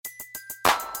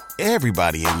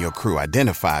Everybody in your crew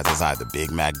identifies as either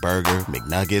Big Mac Burger,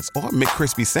 McNuggets, or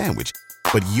McCrispy Sandwich.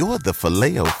 But you're the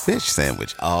Filet-O-Fish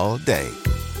Sandwich all day.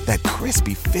 That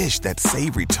crispy fish, that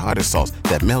savory tartar sauce,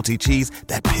 that melty cheese,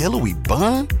 that pillowy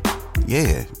bun.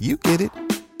 Yeah, you get it.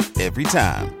 Every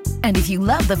time. And if you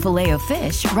love the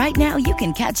Filet-O-Fish, right now you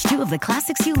can catch two of the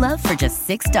classics you love for just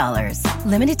 $6.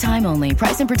 Limited time only.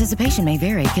 Price and participation may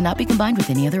vary. Cannot be combined with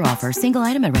any other offer. Single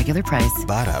item at regular price.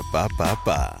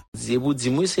 Ba-da-ba-ba-ba.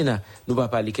 Dis-moi, Sénat, nous va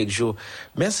parler quelques jours.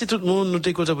 Merci tout le monde, nous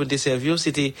t'es content pour te servir.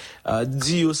 C'était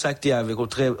duo sacté avec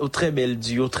un très bel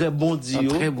duo, très bon duo.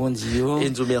 Un très bon duo. Et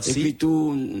nous merci. Et puis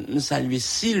tout, nous saluer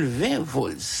Sylvain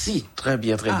Volsi. Très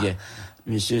bien, très bien.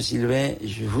 Monsieur Sylvain,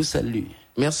 je vous salue.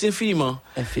 Merci infiniment.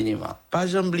 Infiniment. Pas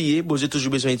jamais oublier, bon, j'ai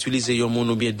toujours besoin d'utiliser un monde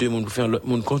ou bien deux mondes pour faire l'autre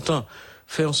monde content.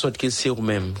 Faire en sorte que c'est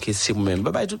vous-même,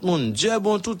 Bye bye tout le monde. Dieu est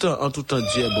bon tout le temps, en tout temps,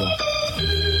 Dieu est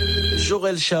bon.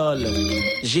 Jorel Charles,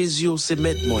 Jésus, c'est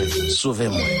maître moi,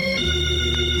 sauvez-moi.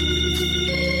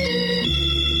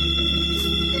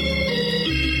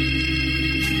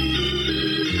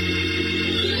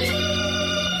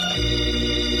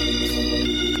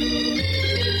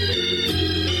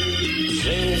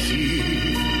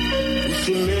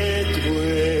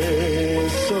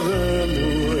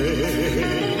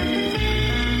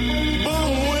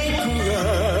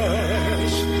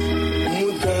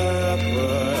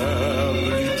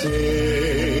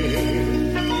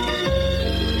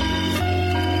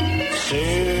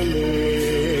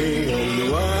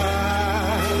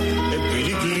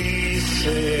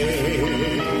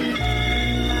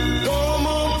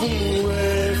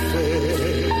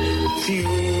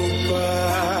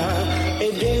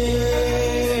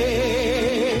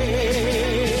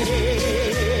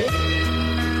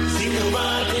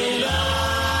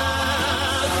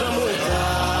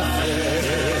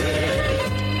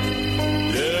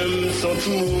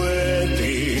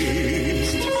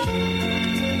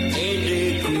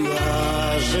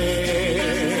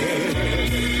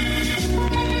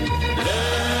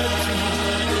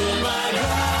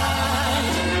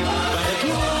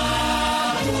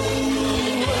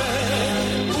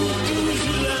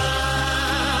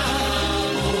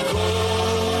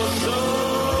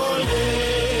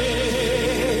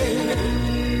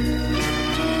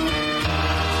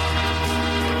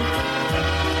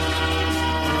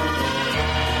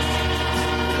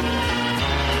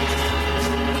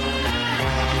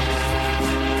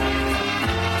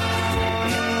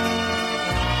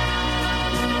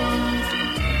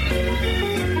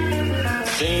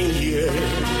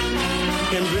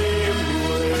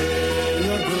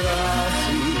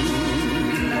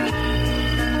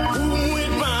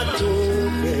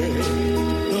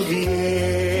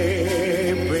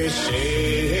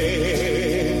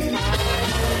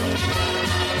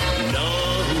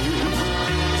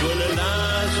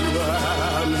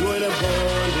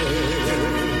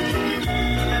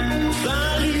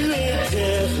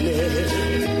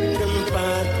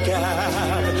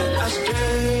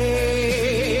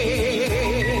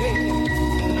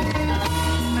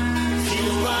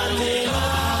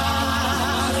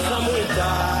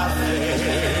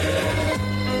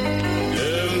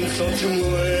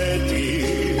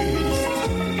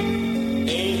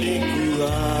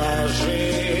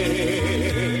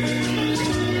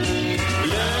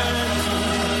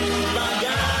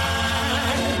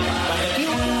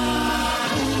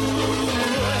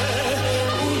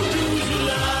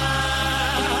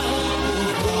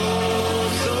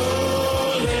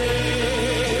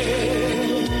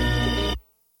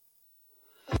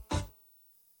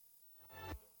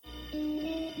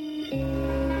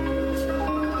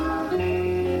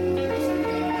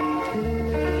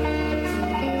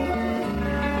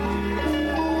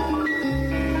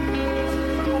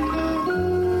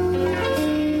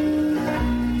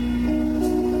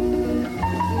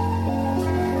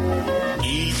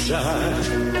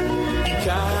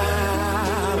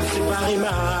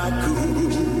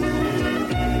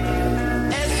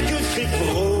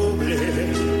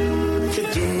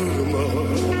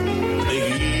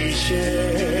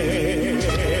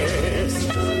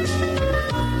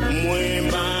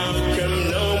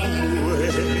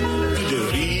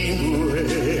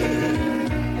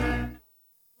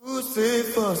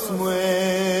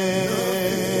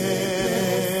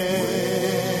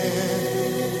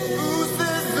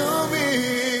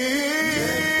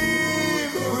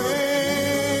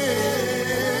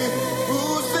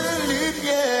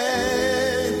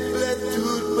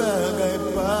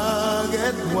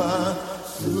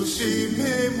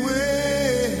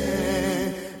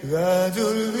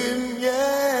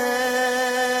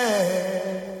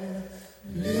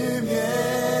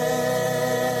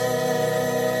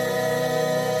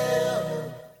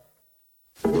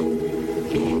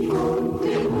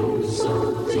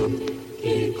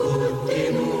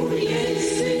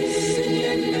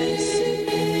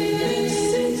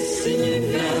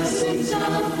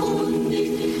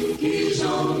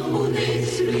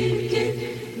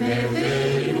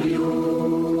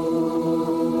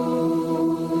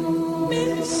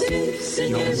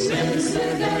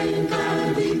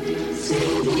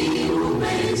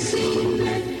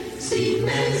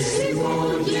 merci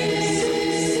mon Dieu.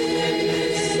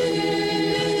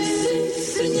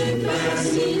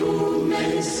 Merci, oh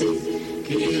merci,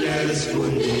 qu'il laisse pour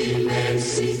nous,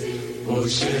 merci, oh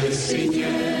cher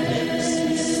Seigneur,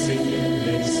 merci, Seigneur,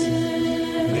 merci,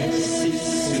 merci,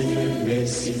 Seigneur,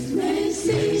 merci,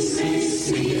 merci,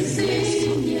 Seigneur,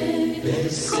 merci,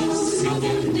 merci,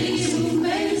 Seigneur,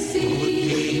 merci,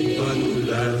 pour nous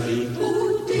la vie, pour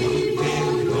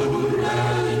nous la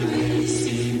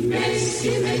vie, merci,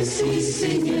 merci,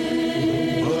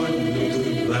 Seigneur, pour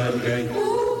nous la bagaille.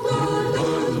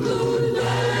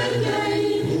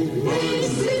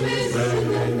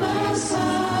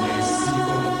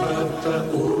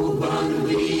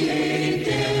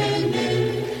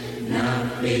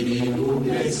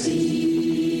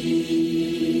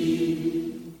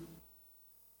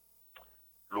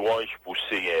 Louange pour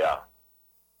Seigneur.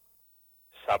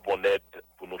 Sabonnette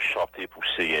pour nous chanter pour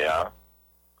Seigneur.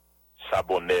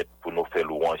 Sabonnette pour nous faire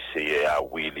louange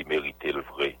Seigneur. Oui, il mérite le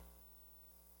vrai.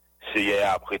 Seigneur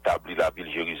a rétabli la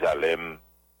ville Jérusalem.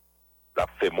 La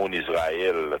fait mon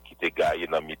Israël qui te gagne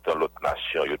dans mi-temps l'autre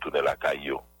nation. Yo tourne la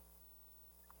caillou.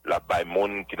 La baille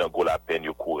moun qui n'a pas la peine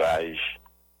yo courage.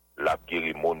 La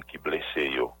guéri moun qui blessé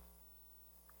yo.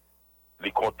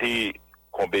 Li compter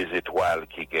combien d'étoiles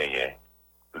qui gagnent.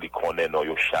 Li connaît non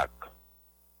yo chaque.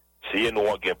 Si nous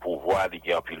avons un pouvoir, li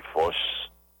gagne pile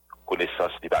force,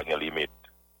 connaissance li pas gagne limite.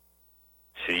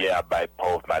 Si y a bail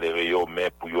pauvre malheureux yo mais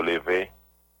pour yo lever,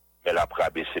 mais la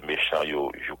prabe c'est méchant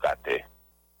yo joukate.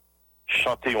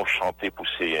 Chanter on chanter pour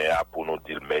Seigneur pour nous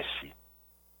dire merci.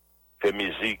 Fait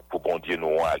musique pour bon Dieu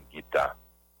nous à guitare.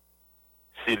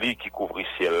 C'est lui qui couvre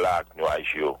ciel là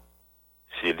nuage yo.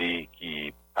 C'est lui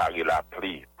qui pare la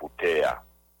pluie pour terre.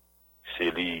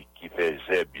 C'est lui qui fait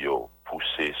zèbio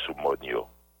pousser sous mon yo.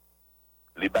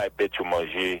 Li bay bête yo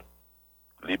manger,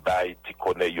 li bay ti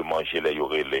connaît yo manger les yo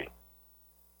relé.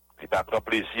 Li pas prend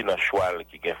plaisir dans choix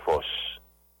qui gagne force.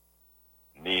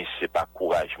 Ni c'est pas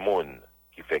courage moun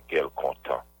qui fait qu'elle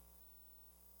content.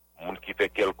 Moun qui fait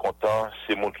qu'elle content,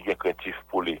 c'est moun qui est craintif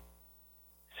pour lui.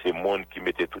 C'est moun qui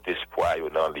mettait tout espoir yo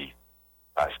dans lui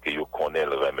parce que yo connaît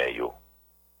le remède yo.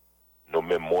 Nous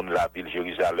même moun la ville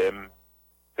Jérusalem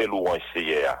fait louange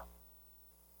Seigneur.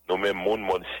 Nous même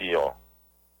moun Sion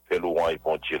fait louange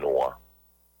bon Dieu nous.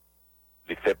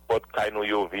 Les fait pot kay nou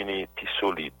yo vini ti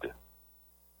solide.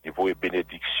 Il voye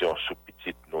bénédiction sous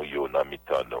petite nou yo dans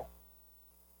mi-temps nou.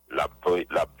 La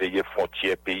veille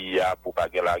frontière pays a pour pas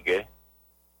gen la guerre.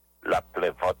 La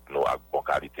plein vente nous avec bonne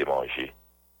qualité manger.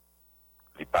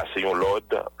 Li passe yon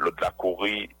l'autre la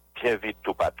courir bien vite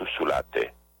tout partout sous la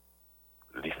terre.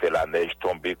 Li fait la neige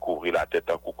tomber couvrir la tête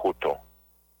en coup coton.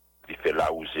 Li fait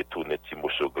la ouze tourner ti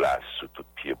morceau glace sous tout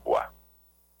pied bois.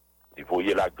 Li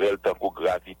voyait la grêle tant coup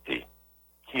gravité.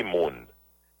 Qui monde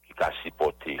qui ka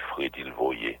supporter frais il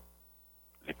voyait.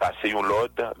 Li passe yon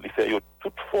l'autre, li fait yon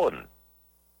toute faune.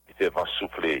 Li fait vent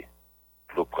souffler,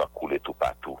 l'eau prend couler tout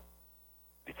partout.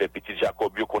 Li fait petit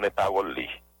Jacob yo connaît parole li.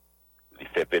 Li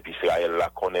fait peuple Israël la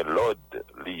connaît l'ordre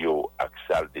li yo ak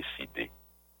sal décidé.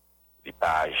 Li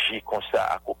pas agi comme ça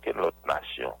à aucune autre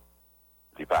nation.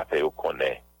 Li pas fait yo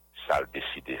connaît sal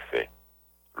décidé fait.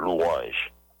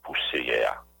 Louange pour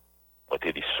Seigneur. On te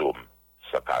dit Somme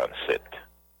 147.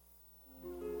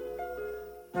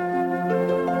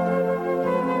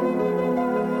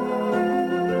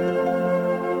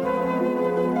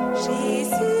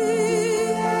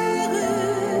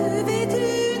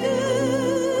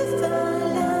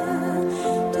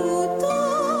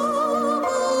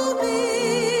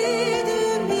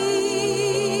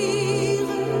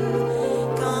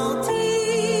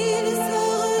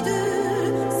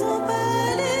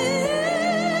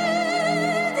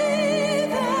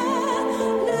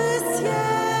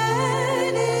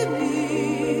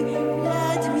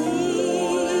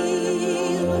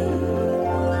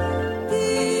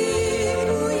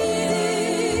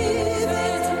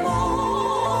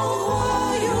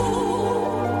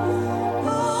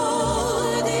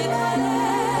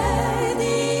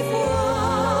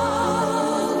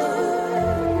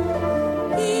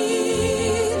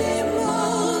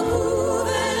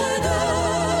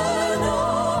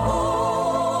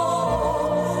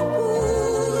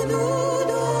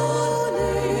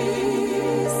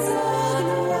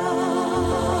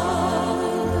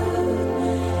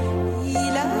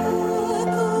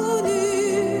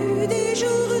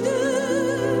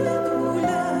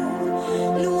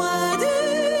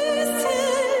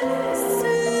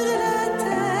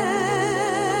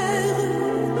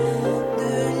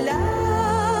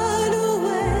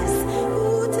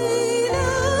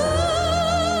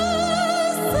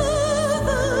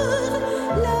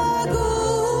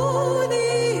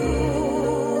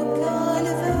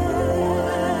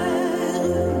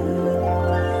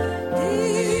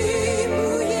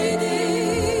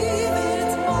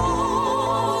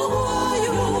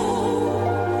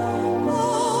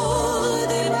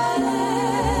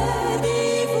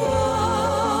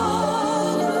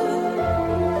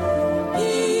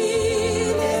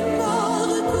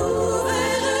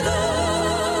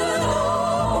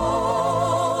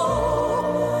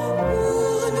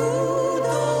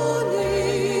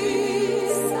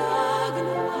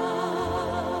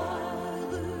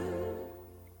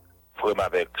 frère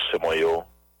avec ce moyen,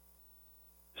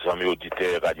 amis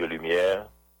auditeurs Radio Lumière,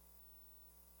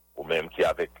 ou même qui est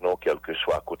avec nous, quel que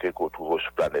soit à côté qu'on trouve sur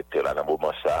la planète Terre, dans le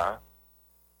moment ça,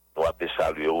 nous appelons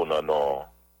saluer au nom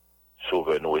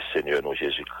Sauveur-nous et Seigneur nous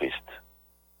Jésus-Christ.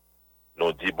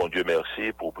 Nous disons, bon Dieu,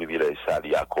 merci pour le privilège ça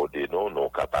lui accorder nous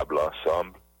capables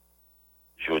ensemble,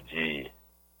 jeudi,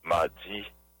 mardi,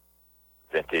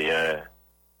 21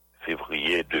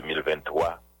 février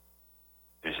 2023,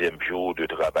 deuxième jour de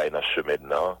travail dans ce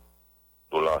semaine-là,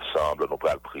 nous l'ensemble, nous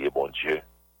allons prier, bon Dieu.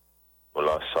 Nous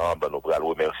l'ensemble, nous allons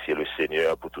remercier le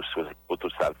Seigneur pour tout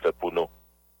ça qu'il fait pour nous.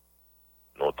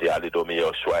 Nous sommes allés dormir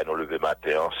hier soir et nous lever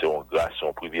matin, c'est une grâce, c'est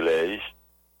un privilège.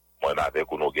 Moi, avec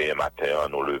nous gagnons matin,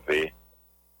 nous lever.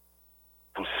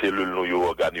 Toutes les cellules, nous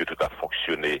organes, tout a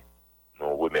fonctionné.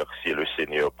 Nous remercions le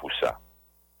Seigneur pour ça.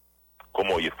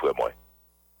 Comment y est, frère, moi?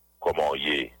 Comment y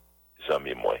est,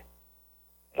 amis, moi?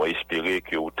 Moi, espérer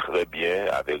que vous très bien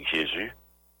avec Jésus.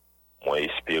 Moi,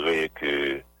 espérer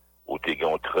que vous ayez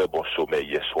un très bon sommeil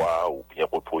hier soir, ou bien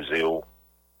reposé au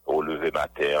lever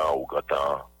matin, ou grand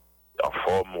temps, en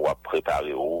forme, ou à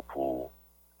préparer pour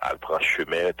aller prendre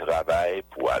chemin, travail,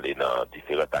 pour aller dans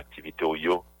différentes activités.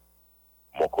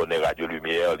 Mon connaît Radio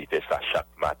Lumière, il fait ça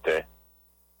chaque matin,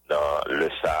 dans le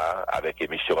SA, avec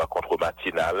émission Rencontre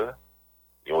Matinale,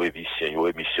 une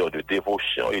émission de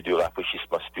dévotion et de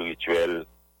rafraîchissement spirituel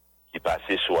qui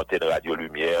passait sur Antenne Radio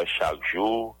Lumière chaque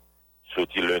jour,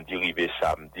 sorti lundi, arrivé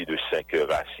samedi de 5h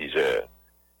à 6h.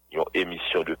 Une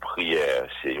émission de prière,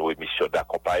 c'est une émission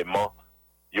d'accompagnement,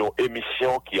 une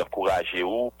émission qui encourage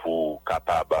vous pour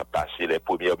capable passer les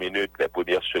premières minutes, les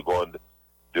premières secondes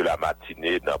de la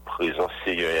matinée dans la présence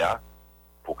Seigneur,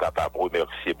 pour capable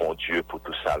remercier mon Dieu pour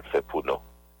tout ça, le fait pour nous.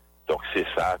 Donc c'est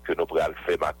ça que nous pourrons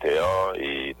faire matin,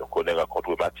 et nous connaissons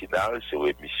Rencontre Matinale, c'est une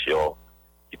émission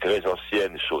qui est très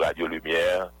ancienne sur Radio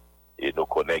Lumière, et nous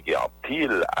connaissons en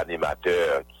pile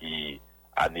animateurs qui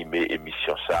animent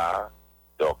l'émission ça.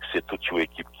 Donc c'est toute une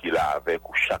équipe qui est là avec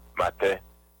ou chaque matin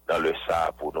dans le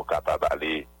ça pour nous capables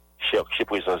d'aller chercher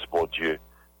présence bon Dieu,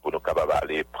 pour nous capables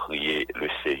d'aller prier le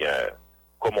Seigneur.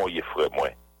 Comment y est frère moi?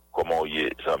 Comment y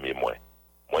est amis moi?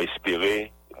 Moi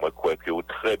espérer, moi crois que vous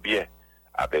très bien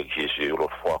avec Jésus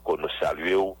l'autre fois qu'on nous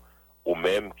salue ou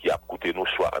même qui a écouté nous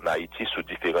soit en Haïti sur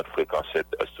différentes fréquences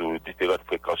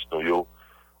nous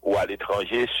ou à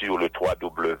l'étranger sur le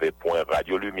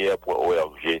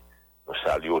www.radiolumière.org. Nous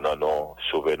saluons dans nos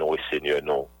Sauveur-nous et Seigneur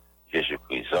nous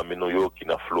Jésus-Christ. Amis nous qui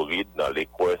dans Floride, dans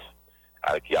l'Écosse,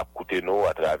 qui a écouté nous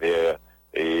à travers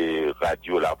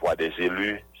Radio La Voix des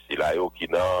élus, c'est là qui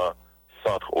dans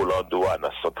Centre Orlando,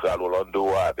 dans Central Orlando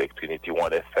avec Trinity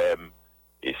One FM,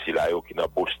 et c'est là qui dans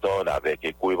Boston avec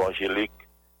Écho Évangélique,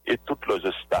 et toutes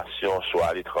les stations, soit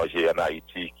à l'étranger en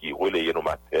Haïti, qui relayent nos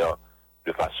matins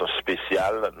de façon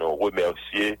spéciale. Nous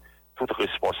remercions toutes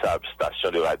responsables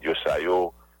stations de Radio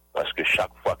Sayo, parce que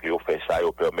chaque fois que vous faites ça,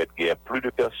 vous permettez qu'il y ait plus de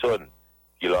personnes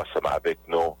qui lancent avec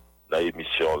nous dans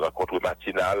l'émission Rencontre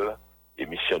Matinale,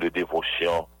 émission de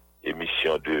dévotion,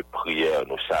 émission de prière.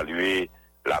 Nous saluons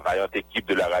la vaillante équipe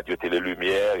de la Radio Télé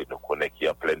Lumière, et nous connaissons qui est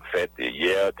en pleine fête. Et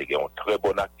hier, tu as une très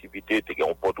bonne activité, tu as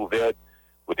une porte ouverte,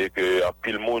 pour que en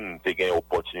pile monde, tu as une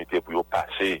opportunité pour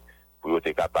passer, pour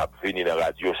être capable de venir dans la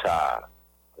radio, ça,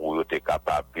 pour être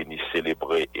capable de venir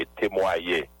célébrer et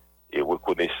témoigner, et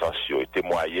reconnaissance, et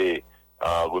témoigner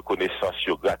en reconnaissance,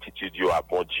 gratitude à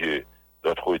bon Dieu,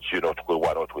 notre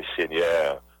roi, notre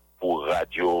Seigneur, pour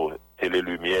Radio Télé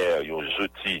Lumière, un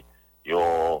outil,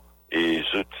 et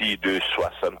outils de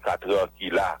 64 ans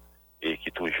qu'il a, et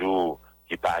qui toujours,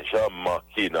 qui pas jamais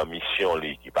manqué dans mission,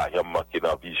 qui pas jamais manqué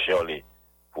dans vision,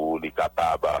 pour les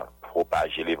capables de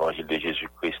propager l'évangile de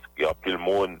Jésus-Christ, qui en plus le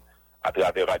monde, à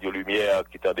travers Radio Lumière,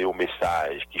 qui tendait au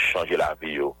message, qui changeait la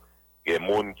vie. Il y a des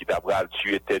gens qui t'a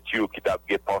tué tête, qui t'a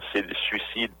pensé le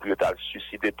suicide, puis t'a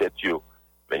suicidé tête.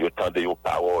 Mais ils tendaient aux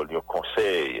paroles, aux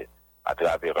conseils, à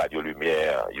travers Radio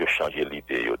Lumière, ils ont changé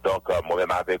l'idée. Donc, moi-même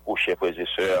avec vous, chers frères et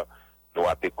sœurs, nous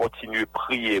avons continué à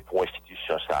prier pour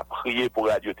l'institution, ça, prier pour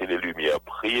Radio Télé Lumière,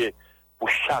 prier pour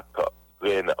chaque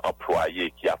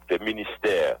employé qui a fait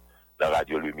ministère dans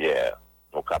Radio Lumière.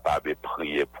 Nous sommes capables de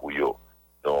prier pour eux.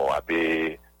 Nous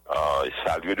avons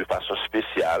salué de façon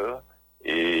spéciale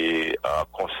et un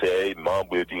conseil,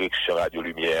 membre de direction Radio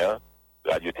Lumière,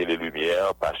 Radio Télé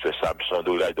Lumière, pasteur Samson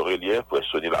d'Aurélien, frère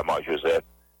Sonny Lamar Joseph,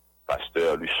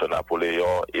 pasteur Lucien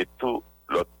Napoléon et tout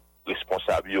l'autre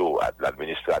responsable,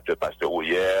 l'administrateur pasteur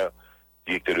Ouyer,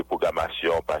 directeur de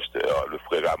programmation, pasteur le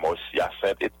frère Ramos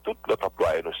Hyacinthe et tout l'autre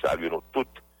employé, nous saluons nous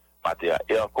toutes matin.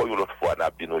 Et encore une autre fois, nous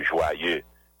avons dit nous joyeux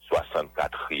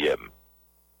 64e.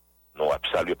 Nous avons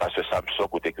salué pasteur Samson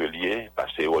côté que lié,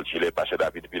 pasteur Paul Gillet, pasteur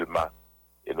David Vilma,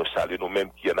 Et nous saluons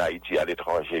nous-mêmes qui en Haïti, à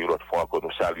l'étranger, l'autre fois encore,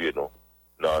 nous saluons nous.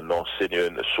 Non, Seigneur,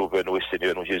 sauve-nous et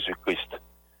Seigneur, nous Jésus-Christ.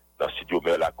 Dans le studio,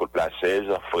 la côte la 16,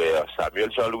 frère Samuel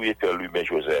Jean-Louis et frère Louis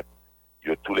Joseph. Il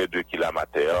y a tous les deux qui la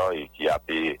matin et qui a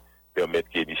pu permettre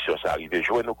que l'émission s'arrive.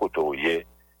 Jouer nos côtoyers.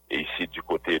 Et ici, du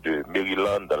côté de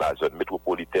Maryland, dans la zone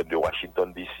métropolitaine de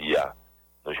Washington, D.C.,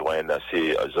 nous joignons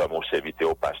ces hommes au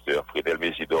serviteur au pasteur Frédéric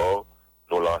Mésidor.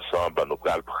 Nous, l'ensemble, nous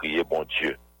allons prier, bon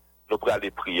Dieu. Nous allons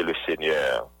prier le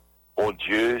Seigneur. Bon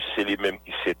Dieu, c'est lui-même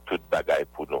qui sait toute bagaille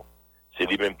pour nous. C'est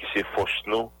lui-même qui sait force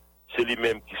nous. C'est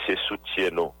lui-même qui sait soutien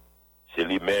nous. C'est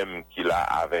lui-même qui l'a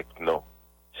avec nous.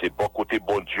 C'est bon côté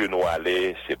bon Dieu nous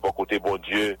aller. C'est bon côté bon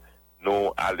Dieu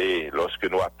nous aller lorsque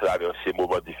nous avons traversé ces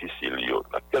moments difficiles.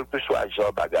 Quel que soit Jean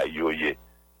bagaille,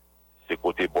 c'est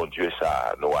côté bon Dieu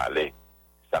ça nous aller.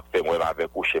 Ça fait moi avec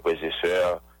vous, chers frères et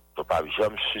sœurs. Nous ne pouvons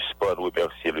jamais suspendre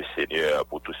remercier le Seigneur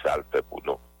pour tout ça, il fait pour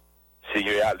nous.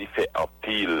 Seigneur, il fait en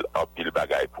pile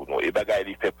bagaille pour nous. Et bagaille,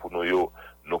 il fait pour nous,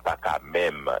 nous pas qu'à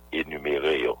même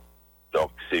énumérer.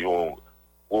 Donc, c'est un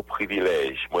gros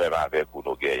privilège, moi, avec vous,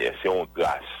 nous gagnons. C'est une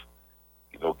grâce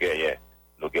qui nous gagne.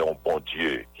 Nous avons un bon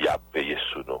Dieu qui a veillé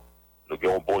sur nous. Nous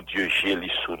avons un bon Dieu géli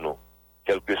sur nous.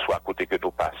 Quel que soit côté que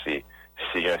nous passons,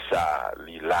 Seigneur, ça,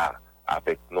 il est là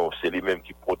avec nous. C'est lui-même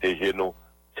qui protège nous.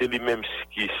 C'est lui-même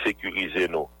qui sécurise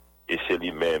nous. Et c'est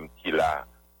lui-même qui est là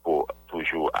pour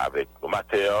toujours avec nous.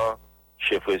 Matin,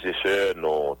 chers frères et sœurs,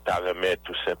 nous t'arrêtons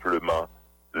tout simplement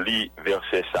lit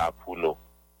verset ça pour nous.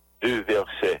 2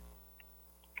 versets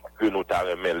que nous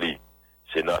t'arrêtons lire.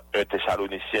 C'est dans 1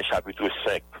 Thessaloniciens chapitre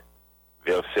 5,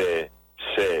 versets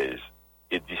 16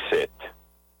 et 17.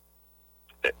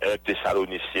 1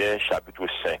 Thessaloniciens chapitre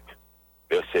 5,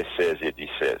 versets 16 et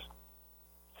 17.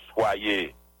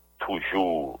 Soyez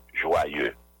toujours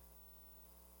joyeux.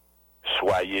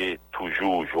 Soyez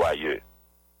toujours joyeux.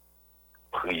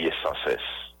 Priez sans cesse.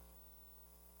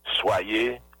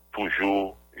 Soyez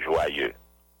toujours joyeux.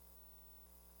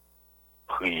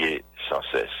 Priez sans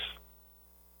cesse.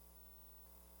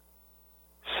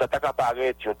 Ça t'a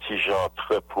paraître un petit genre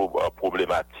très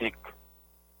problématique,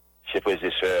 chers frères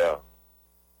et sœurs,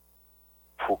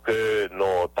 pour que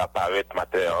nous t'apparaître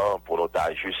matin, pour nous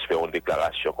t'a juste faire une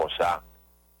déclaration comme ça,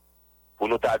 pour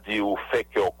nous t'a dit ou fait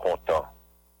que on content,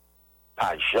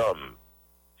 pas jamais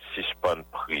suspendre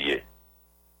prier.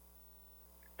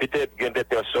 Peut-être qu'il y a des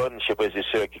personnes, chers frères et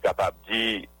sœurs, qui sont capables de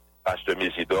dire, Pasteur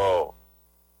Mésidor,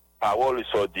 parole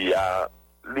sont dit à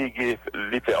lui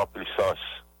fait en puissance.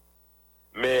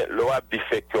 Mais l'OAB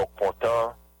fait qu'on est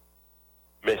content,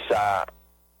 mais ça,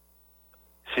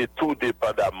 c'est tout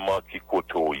dépendamment qui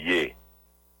côtoie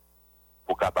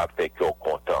pour capable faire qu'on est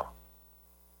content.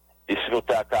 Et si nous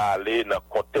t'as qu'à aller dans le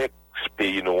contexte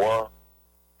pays noir,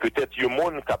 peut-être il y a des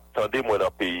gens qui attendent moi dans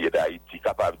le pays d'Haïti,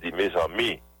 capable de dire mes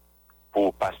amis,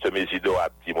 pour Pasteur Mésidor a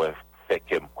dit moi fait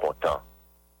qu'on est content.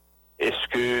 Est-ce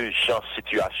que Jean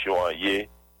situation y est?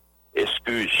 Est-ce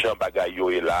que Jean Bagayo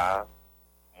est là?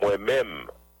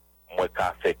 Moi-même, moi,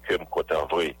 qu'a fait que me content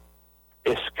vrai.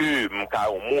 Est-ce que m'ka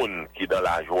un monde qui dans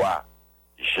la joie,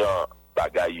 Jean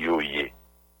Bagayo y est?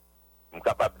 M'ka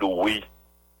capable de oui,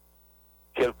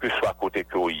 quel que soit côté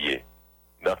que y est,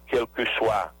 dans quel que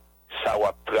soit ça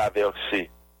va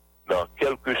traverser, dans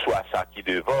quel que soit ça qui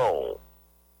devant,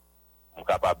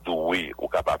 m'ka capable de oui, ou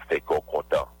capable de faire qu'on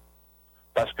content.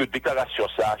 Parce que déclaration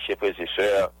ça, chers frères et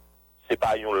sœurs, c'est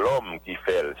pas un l'homme qui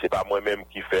fait, c'est pas moi-même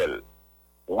qui fait.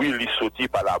 Oui, il sortit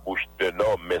par la bouche d'un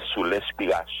homme, mais sous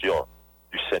l'inspiration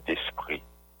du Saint-Esprit.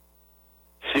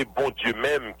 C'est bon Dieu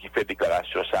même qui fait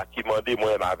déclaration ça, qui m'a dit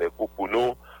moi-même avec vous pour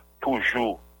nous,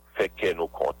 toujours fait que nous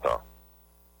contents.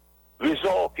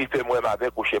 Raison qui fait moi-même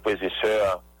avec vous, chers frères et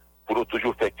sœurs, pour nous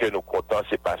toujours faire que nous contents,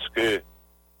 c'est parce que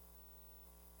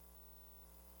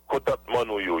contentement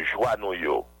nous yo, joie nous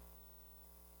yo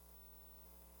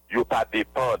pas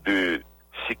dépend de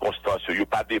circonstances, yo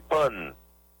pas dépend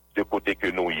de côté que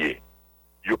nous y est.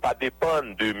 Yo pas dépend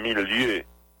de milieu,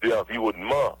 de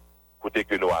environnement côté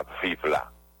que nous vivons là.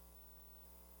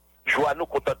 Joie nous,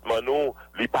 contentement nous,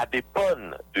 li pas dépend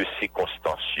de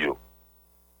circonstances. C'est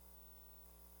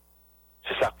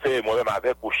ça que fait moi-même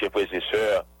avec vous, chers frères et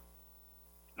sœurs,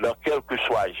 dans quel que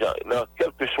soit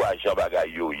Jean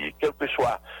Bagayoye, quel que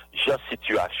soit Jean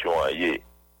situation y,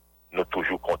 nous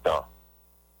toujours contents.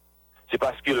 C'est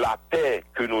parce que la paix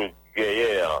que nous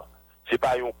gagnons, c'est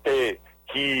pas une paix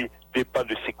qui dépend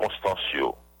de circonstances.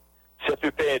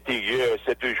 Cette paix intérieure,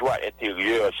 cette joie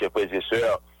intérieure, chers frères et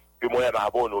sœurs, que moi-même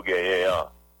avant nous gagnons,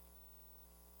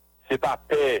 c'est pas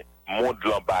paix monde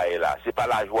l'en-bas là, c'est pas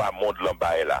la joie monde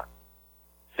l'en-bas là,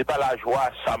 c'est pas la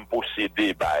joie sans me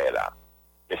posséder là,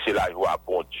 mais c'est la joie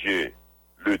bon Dieu,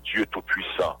 le Dieu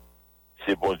tout-puissant.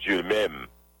 c'est bon Dieu même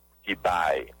qui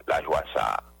baille la joie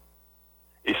ça.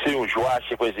 Et c'est une joie,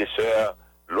 chers frères et sœurs,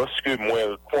 lorsque moi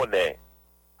connais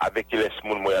avec qui laisse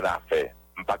mon moi en affaire,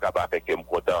 je ne suis pas capable de faire me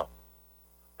content.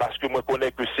 Parce que moi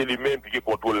connais que c'est lui-même qui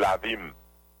contrôle la vie.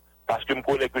 Parce que je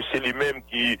connais que c'est lui-même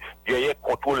qui gagne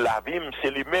contrôle la vie,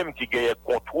 c'est lui-même qui gagne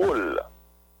contrôle la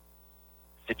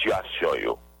situation.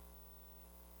 Yo.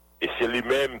 Et c'est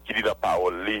lui-même qui dit dans la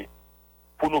parole,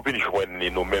 pour nous venir joindre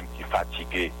nous-mêmes qui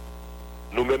fatigués,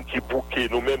 nous-mêmes qui bouqués,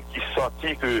 nous-mêmes qui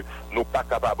sentis que nous ne sommes pas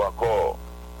capables encore.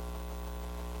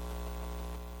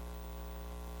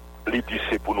 L'idée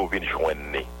c'est pour nous venir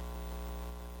joindre.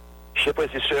 Chers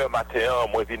frères et sœurs, matin,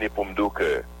 moi je viens pour me dire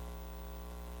que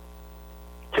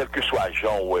quel que soit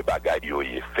Jean ou bagaille,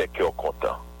 il fait cœur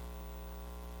content.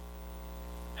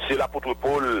 C'est l'apôtre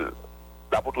Paul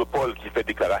qui fait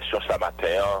déclaration ce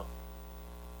matin,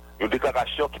 une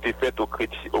déclaration qui était faite aux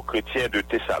chrétiens de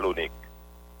Thessalonique.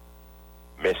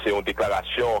 Mais c'est une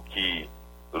déclaration qui est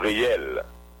réelle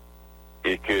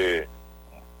et que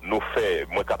nous fait,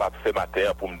 moi capable de faire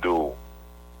matin pour me dire,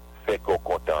 fait cœur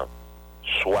content.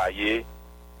 Soyez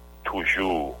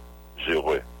toujours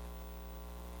heureux.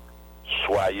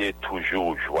 Soyez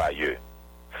toujours joyeux.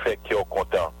 Faites cœur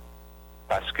content.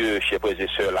 Parce que, chers frères et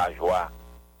sœurs, la joie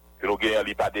que nous gagnons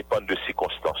n'est pas dépendre de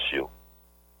circonstances.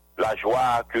 La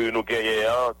joie que nous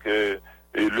gagnons, que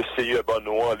le Seigneur ben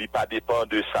nous, n'est pas dépend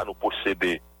de ça nous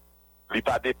posséder. Il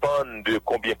pas dépend de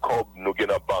combien cob nous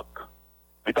gagnons en banque.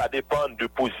 Il pas dépend de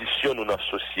position nous dans la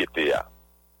société.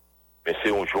 Mais c'est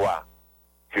une joie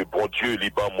que bon Dieu lui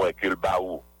ban moins que le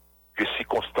baou, que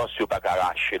circonstances ne pas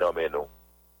arracher dans mes nous.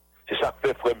 C'est ça que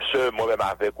fait frère monsieur moi-même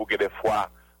avec ou que des fois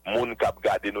moun qui a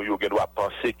regardé nous yo doit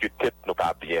penser que tête nous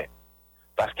pas bien.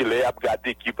 Parce que les a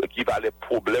regardé qui va les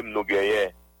problèmes nous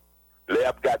gagner. Les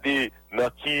a regardé dans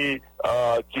qui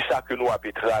ça que nous a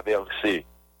pu traverser.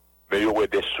 Mais il y aurait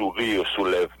des sourires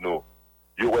soulève nous.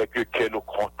 Il y aurait que nous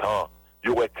contents, il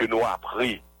y aurait que nous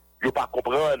appris. Il pas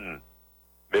comprendre.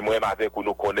 Mais moi-même avec vous,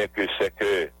 nous connaissons que c'est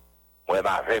que, moi-même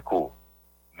avec vous,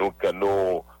 nous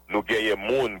gagnons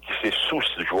monde qui se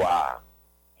source de joie,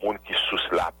 monde qui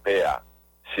source la paix,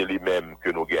 c'est lui-même que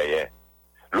nous gagnons.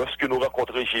 Lorsque nous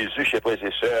rencontrons Jésus, chers frères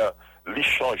et sœurs, il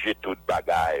change toute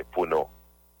bagaille pour nous.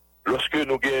 Lorsque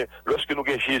nous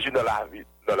gagnons Jésus dans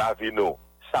la vie, nous,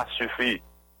 ça suffit.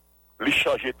 Il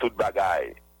change toute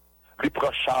bagaille. Il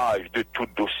prend charge de tout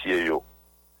dossier, yo.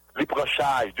 Il prend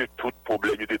charge de tout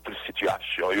problème, de toute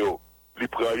situation, yo. Il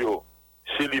prend, yo.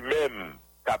 C'est lui-même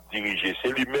qui a dirigé,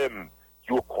 c'est lui-même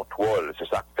qui au contrôle. C'est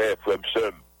ça que fait, frère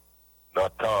Msem, dans le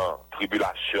temps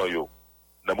tribulation, yo,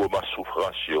 dans le moment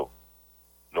souffrance, yo,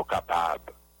 nous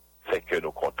capables de faire que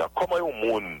nous contents. Comment un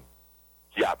monde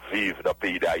qui a vivre dans le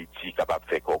pays d'Haïti capable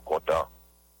de faire qu'on content?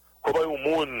 Comment un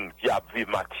monde qui a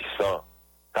vivre matissant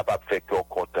capable de faire qu'on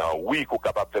content? Oui, qu'on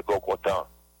capable de faire qu'on content.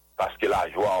 Parce que la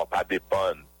joie n'a pas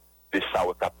dépend de ça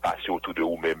qui a passé autour de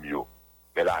vous-même.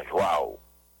 Mais la joie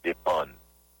dépend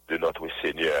de notre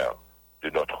Seigneur, de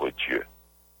notre Dieu.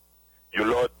 Il y a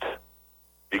l'autre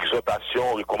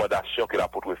exhortation, recommandation que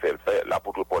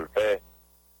l'apôtre Paul fait.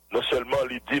 Non seulement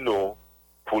il dit nous,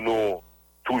 pour nous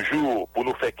toujours, pour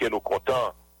nous faire que nous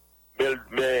contents,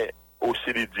 mais aussi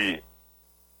il dit,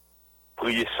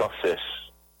 priez sans cesse.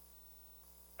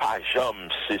 Pas jamais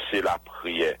cesser la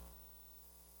prière.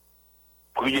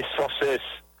 Priez sans cesse,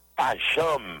 pas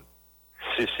jamais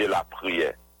cesser la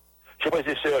prière. Je sais pas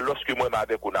si c'est lorsque moi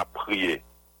avec on a prié.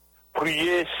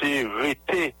 Prier, c'est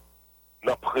rester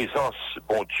dans la présence,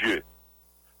 bon Dieu,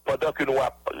 pendant que nous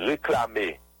avons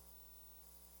réclamé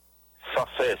sans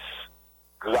cesse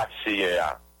grâce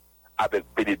Seigneur, avec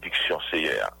bénédiction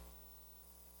Seigneur.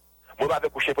 Moi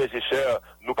avec vous, chers frères et sœurs,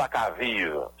 nous pas qu'à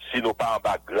vivre si nous pas en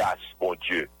bas grâce, bon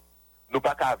Dieu. Nous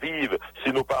pas qu'à vivre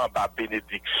si nous pas en bas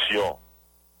bénédiction,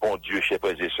 bon Dieu, chers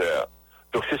frères et sœurs.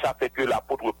 Donc c'est ça fait que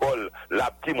l'apôtre Paul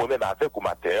l'a dit moi-même avec au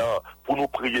matin, pour nous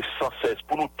prier sans cesse,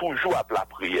 pour nous toujours appeler la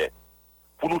prière,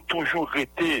 pour nous toujours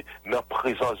rester dans la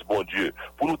présence, bon Dieu,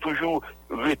 pour nous toujours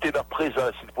rester dans la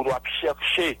présence, pour nous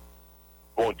chercher,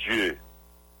 bon Dieu,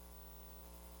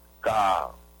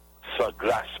 car sans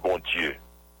grâce, bon Dieu,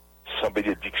 sans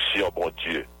bénédiction, bon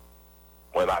Dieu,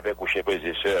 moi-même avec aux chers frères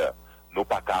et sœurs, nous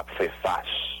pas qu'à faire face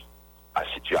à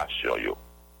la situation, yo.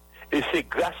 Et c'est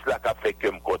grâce là qu'a fait que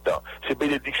me content. C'est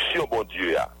bénédiction, bon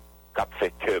Dieu, qu'a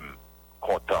fait que me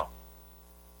content.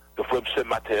 Donc, ce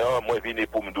matin, moi, je viens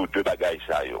pour me dire deux bagailles,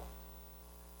 ça, yo.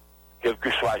 Quel que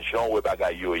soit Jean ou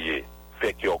bagaille, yo,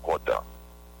 fait que content.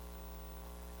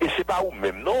 Et c'est pas vous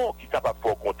même, non, qui est capable de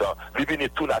faire content. Il vient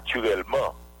tout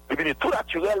naturellement. Il vient tout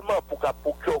naturellement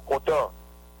pour que content.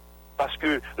 Parce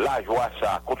que la joie,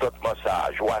 ça, contentement, ça,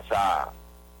 joie, ça,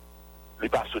 il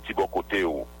pas sorti bon côté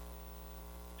ou.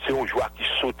 C'est une joie qui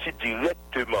sortit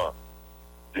directement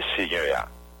du Seigneur.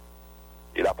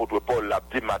 Et l'apôtre Paul l'a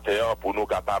dit matin pour nous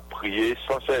capables de prier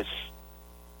sans cesse.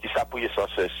 Qui ça prier sans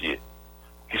cesse?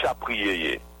 Qui ça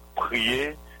prier?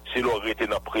 Prier, c'est l'on était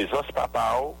dans la présence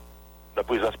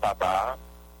papa,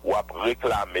 ou à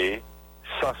réclamer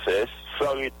sans cesse,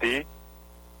 sans arrêter,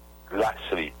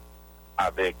 glacé,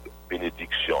 avec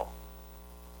bénédiction.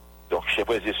 Donc, chers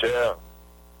frères et sœurs,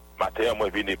 matin, moi,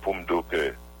 je viens pour me dire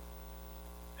que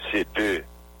ces deux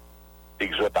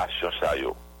exhortations,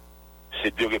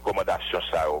 ces deux recommandations,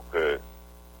 que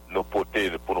nous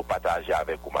portons pour nous partager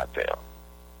avec vous matin.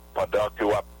 Pendant que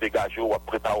vous dégagez, vous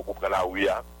préparez pour prendre la rue,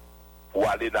 pour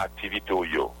aller dans l'activité,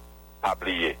 pas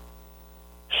oublier.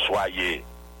 Soyez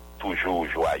toujours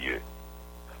joyeux.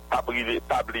 Pas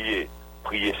oublier,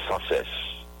 prier sans cesse.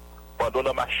 Pendant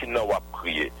la machine, on va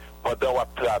prier. Pendant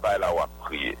le travail, on va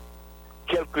prier.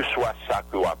 Quel que soit ça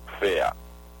que on va faire,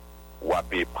 on va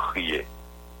prier.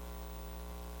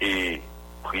 Et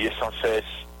prier sans cesse,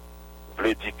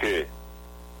 veut dire que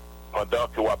pendant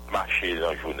que on marche dans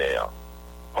la journée,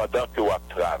 pendant que on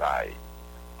travaille,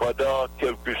 pendant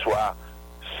quel que soit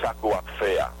ça qu'on va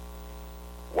faire,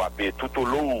 on va tout au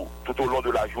long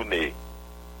de la journée,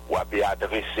 on va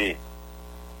adresser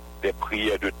des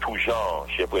prières de tout genre,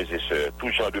 chers frères et sœurs,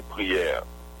 tout genre de prières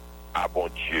à bon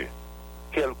Dieu,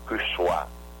 quelle que soit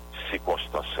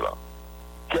circonstance-là.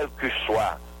 Quelle que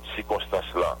soit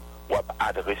circonstance-là, on va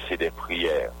adresser des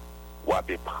prières, on va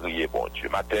prier bon Dieu.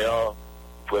 Maintenant,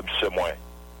 frère,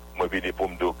 moi viens pour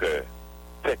me dire que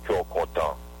fait qu'on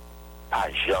content, à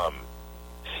jamais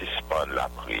suspendre la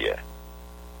prière.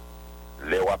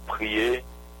 Les on va prier,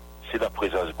 c'est la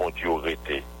présence de bon Dieu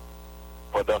arrêtée.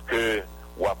 Pendant que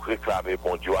on va réclamer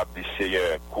bon Dieu, on va dire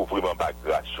Seigneur, couvre-moi ma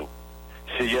grâce.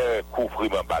 Seigneur,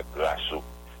 couvre-moi ma grâce.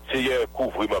 Seigneur,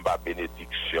 couvre-moi ma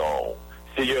bénédiction.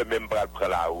 Seigneur, même pas prendre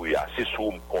la rue, c'est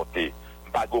sur me compter.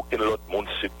 Pas aucun autre monde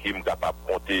qui me capable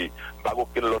de compter. Pas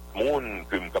aucun autre monde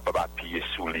qui me capable d'appuyer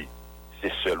sous lui.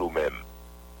 C'est seul ou même.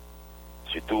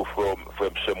 Surtout, frère,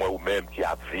 moi ou même qui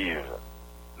a vivre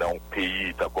dans un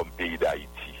pays, comme le pays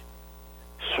d'Haïti.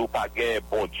 Si vous pas un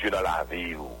bon Dieu dans la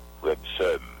vie, frère,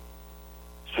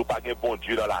 si vous pas un bon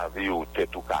Dieu dans la vie,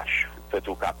 tête ou cache, tête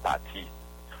ou parti.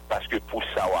 Parce que pour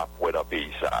ça, on va dans le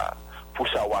pays ça. Pour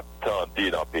ça, on va tendre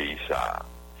dans le pays ça.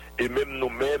 Et même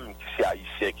nous-mêmes, qui sommes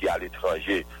haïtiens, qui sont à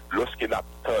l'étranger, lorsque nous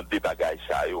attendons des bagailles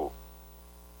ça,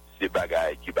 c'est des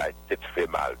bagailles qui vont peut-être fait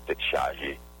mal, peut-être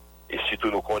chargé. Et surtout,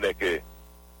 nous connaissons que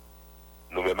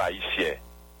nous-mêmes haïtiens,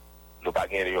 nous pas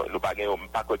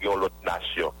l'autre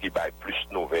nation qui va plus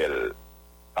de nouvelles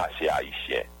passer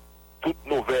haïtiens. Toutes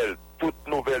nouvelles,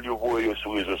 vous voyez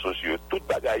sur les réseaux sociaux, toutes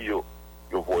bagailles,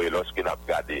 vous voyez lorsque nous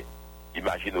regardons.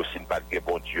 Imagine aussi ne pas de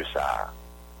bon Dieu ça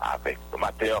avec. Le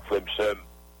matin, frère,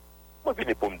 moi, je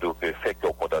viens pour me dire que fait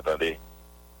qu'on compte entendre.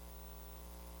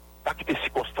 Pas quitter les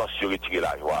circonstances retirer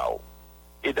la joie.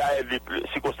 Et d'ailleurs, les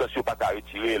circonstances pas qu'à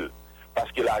retirer. Parce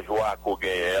que la joie qu'on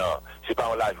gagne, c'est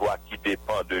pas la joie qui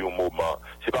dépend de un moment.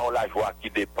 C'est pas la joie qui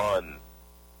dépend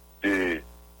de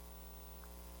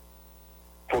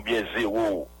combien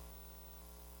zéro.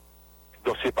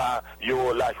 Donc c'est pas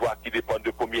la joie qui dépend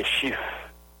de combien chiffres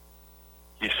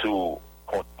qui sous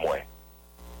compte moins.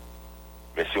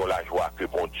 Mais c'est la joie que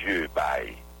bon Dieu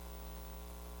baille.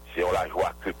 C'est la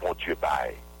joie que bon Dieu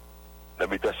baille. Dans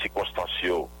mes temps circonstances,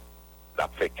 n'a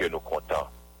fait que nous contents.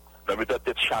 Dans mes temps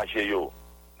tête chargée,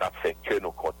 n'a fait que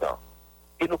nous contents.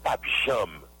 Et nous pas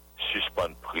jamais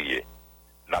suspendre prier.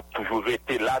 N'a toujours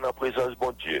été là dans la présence de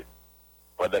bon Dieu.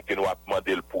 Pendant que nous avons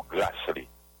demandé pour grâce,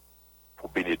 pour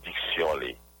bénédiction,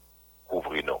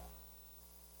 couvrir-nous.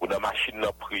 Pour la machine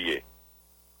à prier.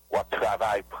 Pour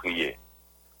travail prier.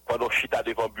 Pendant que chita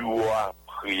devant le bureau à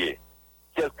prier.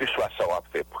 Quel que soit ça, on va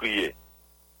faire prier.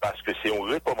 Parce que c'est une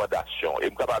recommandation. Et je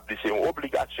suis capable de dire c'est une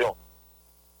obligation.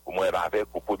 Pour moi, avec,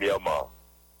 premièrement,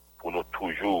 pour nous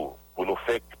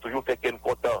faire quelqu'un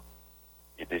content.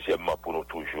 Et deuxièmement, pour nous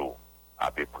toujours,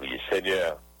 avec prier.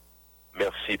 Seigneur,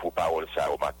 merci pour parole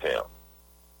ça au matin.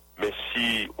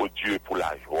 Merci au Dieu pour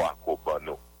la joie qu'on bat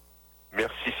nous.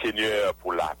 Merci Seigneur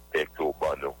pour la paix qu'on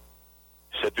bat nous.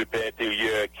 Cette paix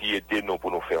intérieure qui aide nous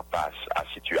pour nous faire face à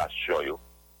la situation.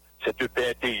 Cette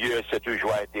paix intérieure, cette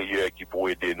joie intérieure qui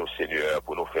pourrait aider nous Seigneur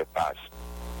pour nous faire face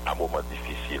à un moment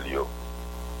difficile.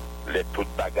 Les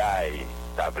toutes bagailles,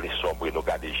 t'avais sombre, nous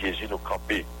garder Jésus nous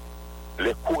camper.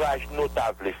 Le courage nous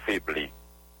t'avais faibli.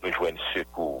 Nous jouons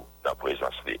secours dans la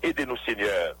présence. Aidez-nous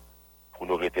Seigneur pour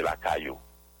nous arrêter la caillou.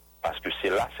 Parce que c'est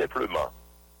là simplement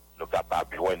nous capables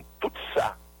de joindre tout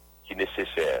ça qui est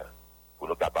nécessaire pour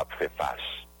nous capables de faire face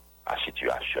à la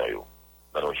situation.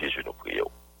 Dans le nom de Jésus, nous prions.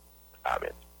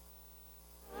 Amen.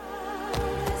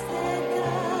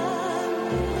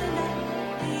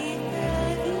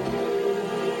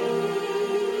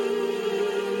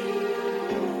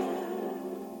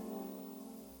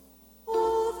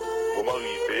 Comment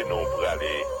arriver, nous pour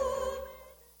aller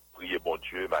prier bon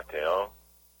Dieu matin,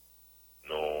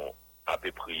 nous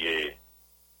avons prié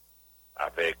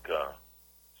avec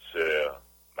sœur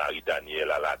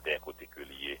Marie-Danielle Aladin côté que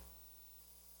lié.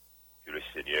 Que le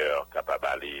Seigneur capable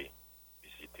d'aller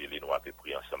visiter les, nous avons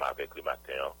prié ensemble avec le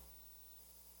matin.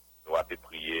 Nous avons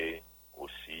prié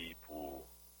aussi pour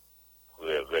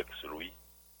frère Rex Louis,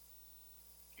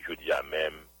 qui je dis à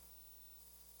même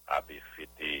avait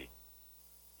fêté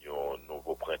un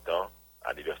nouveau printemps,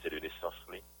 anniversaire de naissance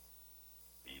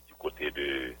du côté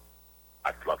de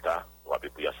Atlanta. Nous avons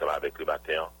prié ensemble avec le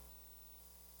matin.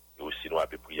 Et aussi nous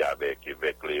avons prié avec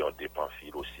évêque Léon de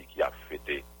Pamphile aussi qui a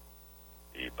fêté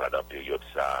et pendant la période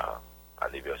ça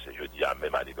anniversaire, je dis à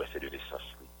même anniversaire de naissance.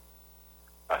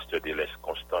 Pasteur Delès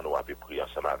Constant, nous avons prié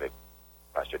ensemble avec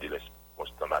Pasteur Delès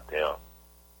Constant matin.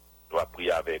 Nous avons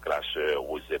prié avec la sœur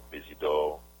Rosette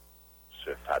Bézidor,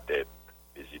 sœur Fadette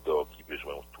Bézidor qui a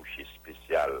besoin d'un toucher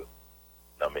spécial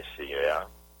dans mes seigneurs.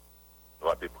 Nous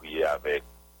avons prié avec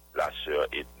la sœur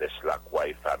Ednes Lacroix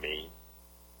et famille,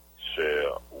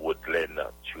 sœur Woodlaine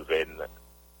Turenne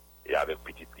et avec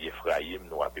petit Ephraim,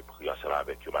 nous avons prié ensemble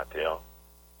avec eux matin.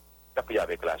 Nous avons prié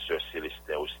avec la sœur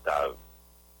Célestin Ostave,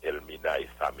 Elmina et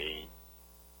famille,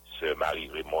 sœur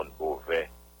Marie-Raymond Beauvais.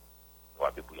 Nous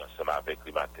avons prié ensemble avec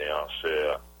eux matin,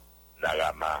 sœur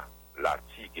Narama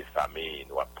Latique et famille.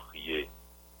 Nous avons prié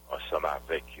ensemble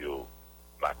avec eux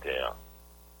matin.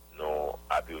 Nous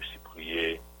avons aussi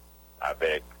prié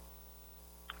avec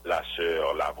la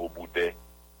sœur Lavo Boudet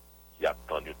qui a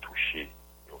tant de toucher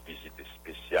une visite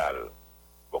spéciale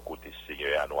au côté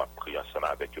Seigneur. Nous avons prié ensemble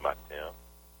avec eux matin.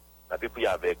 Nous avons prié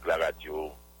avec la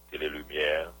radio Télé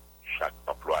Lumière, chaque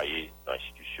employé dans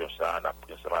l'institution ça, nous avons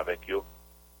prié ensemble avec eux.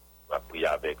 Nous avons prié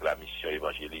avec la mission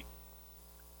évangélique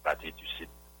partie du sud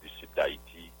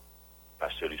d'Haïti,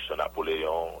 Pasteur Lucien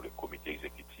Napoléon, le comité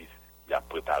exécutif qui a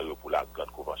préparé pour la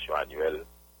grande convention annuelle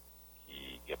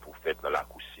qui est pour faire dans la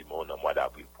cour Simon dans le mois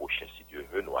d'avril prochain, si Dieu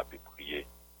veut. Nous avons prié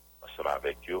ensemble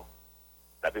avec eux.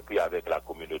 Nous avons prié avec la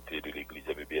communauté de l'église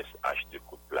MBSH de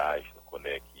Côte-Plage. Nous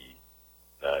connaissons qui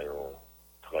dans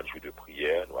 30 jours de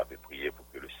prière. Nous avons prié pour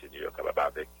que le Seigneur soit capable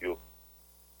avec eux.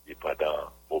 Et pendant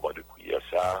le moment de prière,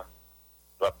 ça,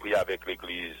 nous avons prié avec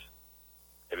l'église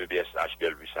MBSH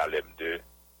Bellevue Salem 2,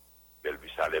 Bellevue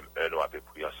Salem 1. Nous avons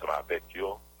prié ensemble avec eux.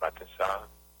 Matin, ça,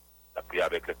 nous avons prié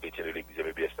avec les chrétiens de l'église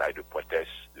MBSH de Pointès,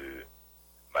 de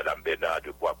Madame Bernard,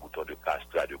 de Bois-Bouton, de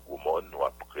Castra, de Goumon. Nous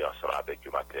avons prié ensemble avec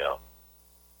eux matin.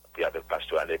 Puis avec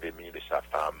pasteur Anne Emile et sa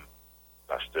femme,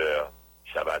 pasteur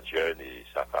Chaban Jeune et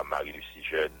sa femme Marie-Lucie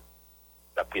Jeune.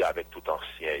 On a prié avec tout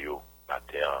ancien yo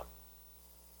matin.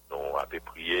 Nous avons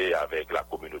prié avec la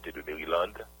communauté de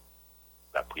Maryland.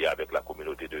 On a prié avec la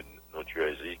communauté de New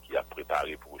Jersey qui a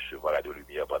préparé pour recevoir la de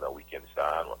lumière pendant le week-end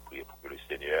ça. On a prié pour que le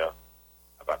Seigneur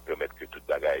va permettre que toute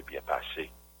bagarre est bien passée.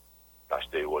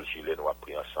 Pasteur Erol Gillet, nous avons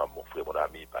prié ensemble, mon frère, mon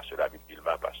ami, pasteur David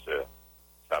Vilma, pasteur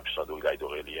Samson Dorilaï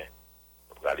d'Aurélien.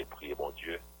 Nous allons prier, mon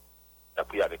Dieu. On a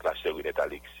prié avec la sœur Renette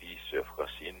Alexis, sœur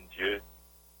Francine Dieu,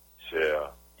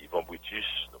 sœur Yvon Brutus.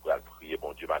 Nous allons prier,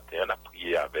 mon Dieu, matin. On a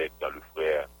prié avec le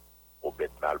frère Robert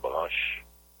Malbranche.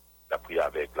 On a prié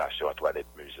avec la sœur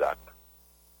Antoinette Musac.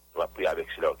 Nous avons prié avec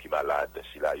Silayo qui est malade,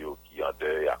 Silayo qui est en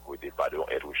deuil, à cause des pardons,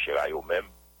 être cher à eux-mêmes.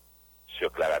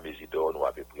 Sœur Clara Mésidor, nous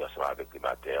avons prié ensemble avec les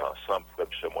matins, ensemble, frère,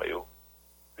 ce moyen.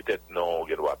 Peut-être non, on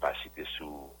ne doit pas citer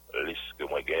sous liste que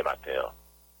moi gagne matin.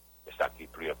 Mais ça qui est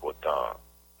plus important,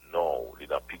 non, il est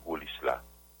dans le plus gros liste là.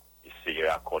 Le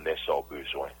Seigneur connaît son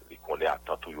besoin, il connaît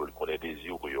attendre, il connaît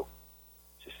désir.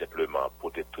 C'est simplement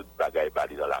pour que toute bagaille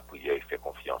balle dans la prière, il fait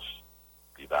confiance.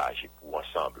 Il va agir pour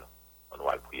ensemble. On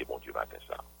va le prier, bon Dieu, matin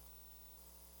ça.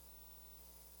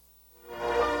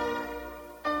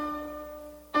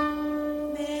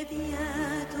 Mais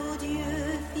bientôt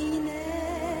Dieu fit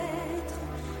naître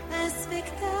un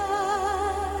spectacle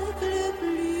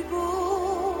plus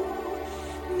beau.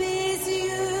 Mes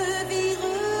yeux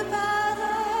virent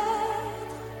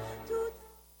paraître tout.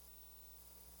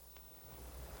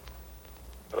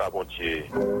 Voilà, bon Dieu,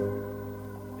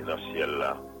 et dans le ciel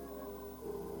là,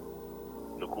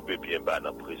 nous coupons bien bas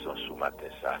dans la présence au matin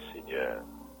ça, Seigneur.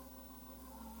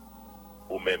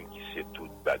 Ou même qui sait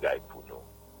toute bagaille pour nous.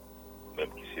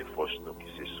 Même qui s'efforce nous, qui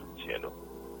se soutient nous.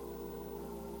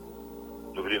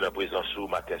 Nous venons dans la présence au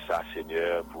matin ça,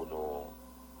 Seigneur, pour nous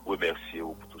remercier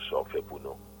pour tout ça qu'on fait pour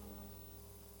nous.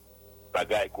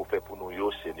 Bagaille qu'on fait pour nous,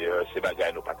 yo, Seigneur, c'est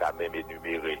bagaille nous pas qu'à même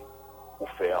énumérer. Ou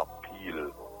faire en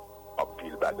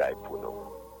pile bagaille pour nous.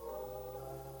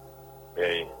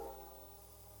 Mais,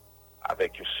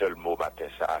 avec un seul mot matin,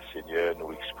 ça, Seigneur,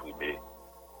 nous exprimer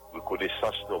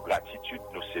reconnaissance, nos gratitude,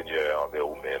 nous, Seigneur, envers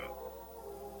nous-mêmes.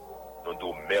 Nous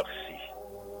disons merci,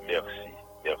 merci,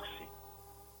 merci.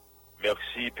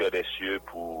 Merci, Père des cieux,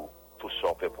 pour tout ce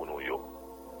qu'on fait pour nous, yo.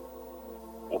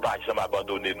 Ou pas jamais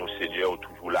abandonner nous, Seigneur, ou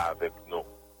toujours là avec nous.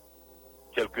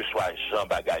 Quel que soit Jean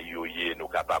Bagaille, nous sommes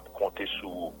capables de compter sur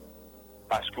vous.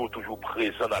 Parce que vous êtes toujours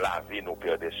présent dans la vie, nos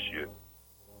Père des cieux.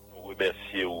 Nous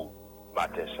remercions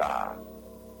matin ça.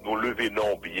 Nous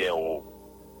levons bien haut.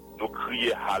 Nous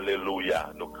crions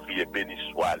Alléluia. Nous crions béni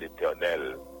soit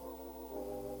l'Éternel.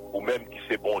 Ou même qui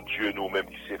c'est bon Dieu, nous, même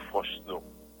qui c'est force nous.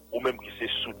 Ou même qui c'est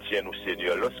soutien nous,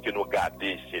 Seigneur. Lorsque nous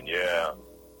gardons, Seigneur,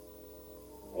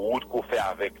 route qu'on fait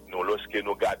avec nous, lorsque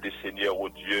nous gardons, Seigneur, oh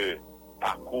Dieu,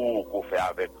 parcours qu'on fait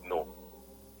avec nous,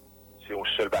 c'est un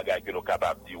seul bagage que nous sommes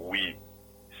capables de dire oui,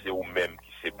 c'est vous-même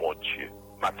qui c'est bon Dieu.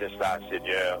 Matin ça,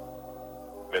 Seigneur,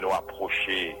 mais nous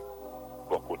approcher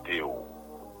de côté où.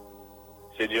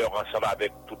 Seigneur, ensemble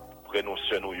avec tout prénom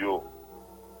nous,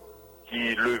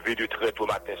 qui levé du trait au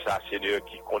matin ça, Seigneur,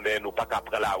 qui connaît nous pas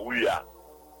qu'après la rue,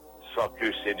 sans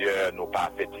que, Seigneur, nous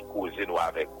pas fait causer nous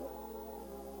avec vous.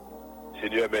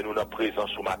 Seigneur, mais nous, dans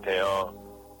présence ce matin,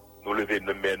 nous lever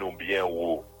nos mains nous bien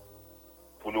haut,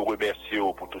 pour nous remercier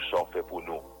pour tout ce qu'on fait pour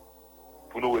nous.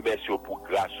 Pour nous remercier pour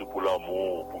grâce, pour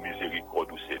l'amour, pour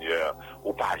miséricorde, Seigneur,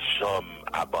 ou pas jamais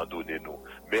abandonner nous.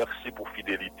 Merci pour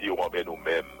fidélité envers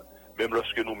nous-mêmes. Même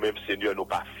lorsque nous-mêmes, Seigneur, nous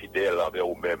pas fidèles envers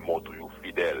nous-mêmes, nous toujours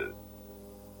fidèles.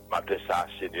 Matin ça,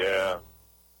 Seigneur,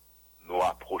 nous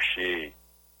approcher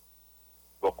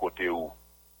au côté où.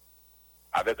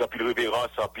 Avec un peu de révérence,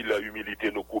 un peu de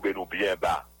humilité, nous courbons nous bien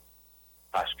bas.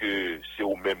 Parce que c'est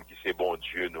vous-même qui c'est bon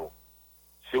Dieu, nous.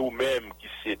 C'est vous-même qui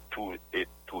c'est tout et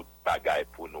tout bagaille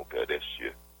pour nous, Père des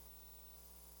cieux.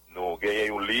 Nous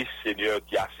gagnons une liste, Seigneur,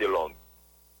 qui est assez longue.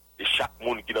 Et chaque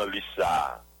monde qui est dans la liste,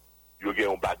 ça, il y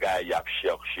a un bagaille à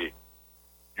chercher.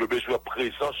 Il y a besoin de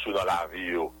présence dans la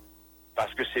vie.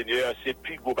 Parce que, Seigneur, c'est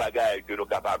plus gros bagaille que nous sommes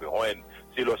capables de rendre.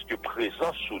 C'est lorsque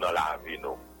présence dans la vie,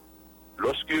 nous.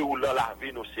 Lorsque nous dans la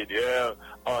vie, nous, Seigneur,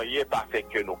 rien pas fait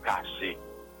que nous casser.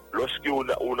 Lorsque nous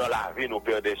dans la vie, nous,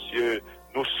 Père des cieux,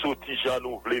 nous sautisons,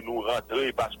 nous voulons nous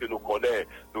rentrer parce que nous connaissons,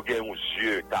 nous avons un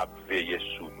yeux qui a veillé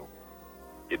sous nous.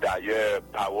 Et d'ailleurs,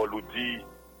 parole nous dit,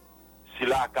 si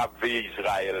là qu'a veillé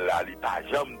Israël, là, il n'a pas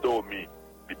jamais dormi,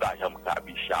 il n'a pas jamais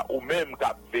cabicha, ou même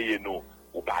qu'a veillé nous,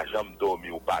 ou pas jamais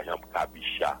dormi, ou pas jamais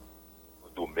cabicha.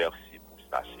 Nous nous merci pour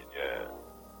ça, Seigneur.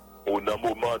 Au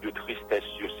moment de tristesse,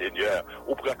 Seigneur,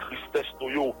 ou prend tristesse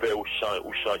nous, ou fait ou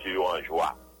changer en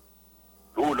joie.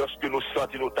 Ou lorsque nous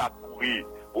sentons nous t'accourir,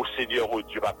 au Seigneur, au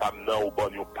Dieu, papa, maintenant, au bon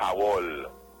une parole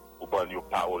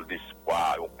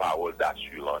d'espoir, une parole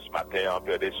d'assurance, matin, en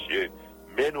Père des cieux,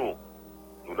 mais nous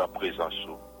dans présence,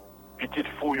 petite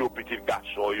fouille, petit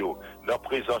garçon, dans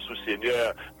présence au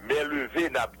Seigneur, mais levé,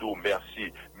 n'abdou,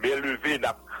 merci, mais levé,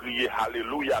 n'a crié,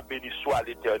 Alléluia, béni soit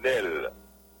l'Éternel,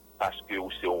 parce que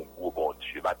c'est un gros bon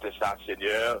Dieu. Matin, ça,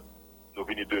 Seigneur, nous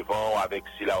venons devant avec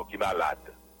Sila qui est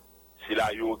malade. Sila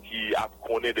qui a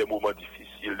connu des moments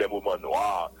difficiles, des moments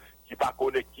noirs, qui pas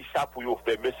connaît qui ça pour vous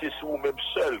faire, mais c'est sur vous-même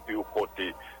seul que vous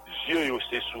comptez. Dieu,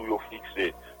 c'est sur vous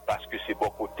fixé, parce que c'est bon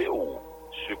côté où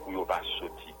ce que vous va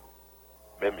sortir.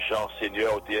 Même Jean,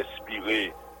 Seigneur, t'est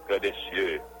inspiré, Père des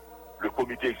cieux, le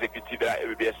comité exécutif de la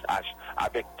EBSH,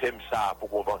 avec thème ça pour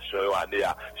convention année,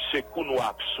 ce que nous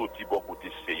avons sorti bon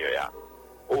côté Seigneur.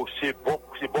 Oh, c'est bon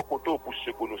côté pour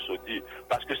ce que nous sortis,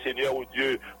 parce que Seigneur, oh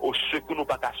Dieu, oh, ce que nous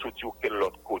pas sortir aucun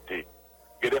autre côté.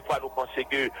 Et des fois, nous pensons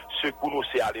que ce que nous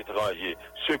c'est à l'étranger,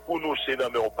 ce que nous c'est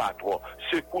dans mes patron,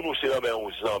 ce que nous c'est dans mes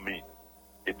amis.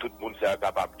 Et tout le monde c'est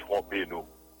capable de tromper nous.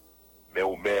 Mais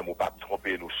ou même, ou pas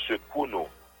tromper nous. Ce que nous,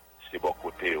 c'est bon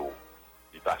côté où.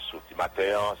 Il va sortir.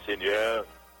 Matin, Seigneur,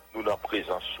 nous dans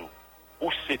présence où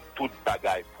c'est toute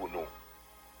bagaille pour nous.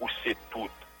 Où c'est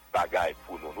toute bagaille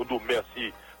pour nous. Nous nous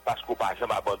merci parce qu'on n'a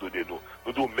jamais abandonné nous.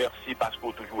 Nous nous merci parce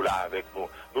qu'on est toujours là avec nous.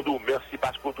 Nous nous merci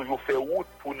parce qu'on a toujours fait route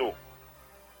pour nous.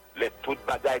 Les toutes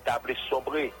bagailles t'appelées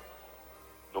sombrer.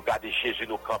 Nous gardons Jésus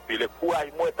nous camper. Les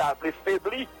courage moins t'appelé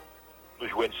faibli. Nous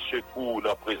jouons secours dans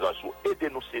la présence.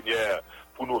 Aidez-nous, Seigneur,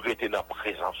 pour nous rester dans la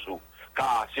présence.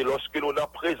 Car c'est lorsque nous sommes dans la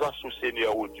présence du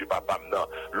Seigneur, oh Dieu, Papa, maintenant,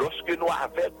 lorsque nous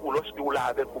avec vous, lorsque vous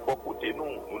l'avez avec vous, bon côté nous,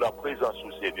 nous dans la présence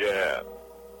du Seigneur.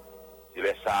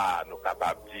 C'est ça, nous sommes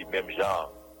capables de dire, même gens,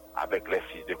 avec les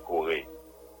fils de Corée,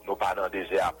 nous pas dans le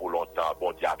désert pour longtemps,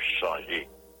 bon Dieu a changé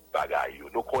bagaille.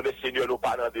 Nous connaissons, Seigneur, nous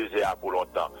pas dans le désert pour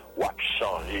longtemps, ou a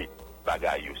changé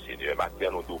bagaille, Seigneur.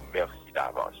 Matin, nous nous merci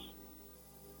d'avance.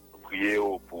 Nous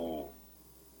prions pour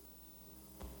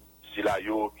ceux-là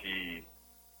qui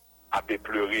a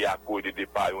pleuré à cause de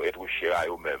départ, être cher à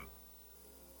eux-mêmes.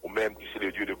 Ou même qui c'est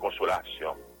le Dieu de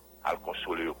consolation, à le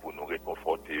consoler pour nous,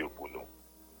 réconforter pour nous.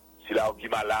 Si là qui est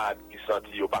malade, qui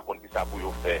sentit, par contre, qui ça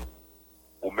pour faire.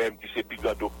 Ou même qui c'est plus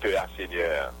grand docteur,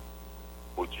 Seigneur.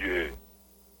 Oh Dieu,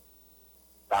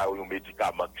 par un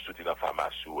médicament qui sortit dans la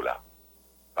pharmacie là.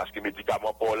 Parce que les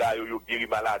médicaments pour là, ils guérissent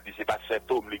maladie, c'est pas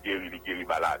symptôme, ils guérissent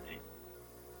maladie.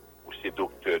 Ou c'est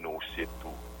docteur, nous, c'est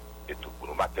tout. Et tout pour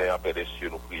nous. Matin, Père des cieux,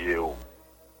 nous prions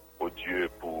au Dieu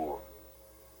pour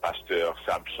pasteur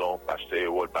Samson, pasteur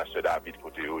Hérol, pasteur David,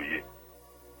 côté Oye.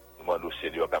 Nous demandons au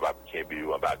Seigneur capable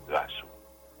de en bas de grâce.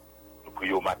 Nous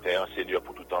prions au matin, Seigneur,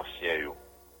 pour tout ancien.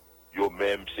 Yo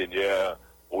même, Seigneur,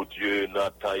 au Dieu,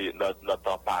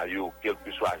 n'entend pas, quel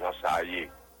que soit l'agence ça y est,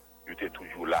 vous êtes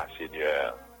toujours là,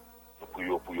 Seigneur. Nous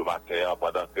prions pour le matin,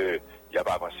 pendant que il n'y a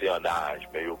pas avancé en âge,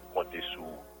 mais vous comptez sur,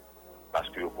 parce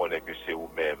que vous connaissez que c'est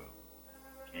vous-même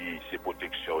qui c'est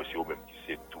protection, c'est vous-même qui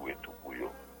c'est tout et tout pour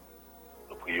vous.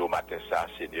 Nous prions au matin ça,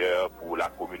 Seigneur, pour la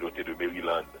communauté de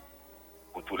Maryland,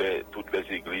 pour toutes les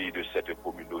églises de cette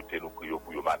communauté, nous prions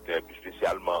pour le matin, plus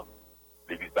spécialement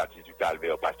l'église baptiste du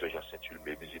Calvaire, pasteur Jean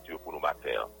Saint-Ulmé, visitez pour nous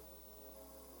matin.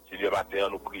 Seigneur, matin,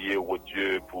 nous prions au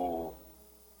Dieu pour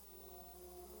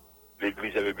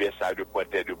l'église MBSA de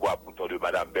Pointet, de Bois-Bouton, de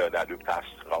Madame Bernard, de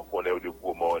Castres, on connaît de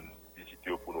Gaumont,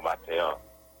 visitez pour nous matin.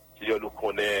 Seigneur, nous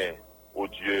connaît, au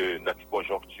Dieu, dans cette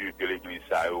conjoncture que l'église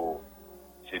a,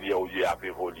 Seigneur, au Dieu a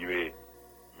évolué,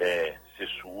 mais c'est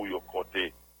sous vous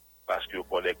comptez, parce que vous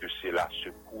connaissez que c'est la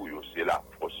secours, c'est la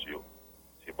force,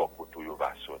 c'est beaucoup tout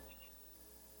va sortir.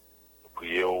 Nous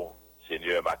prions,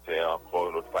 Seigneur, matin, encore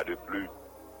une autre fois de plus,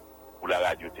 pour la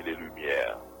radio Télé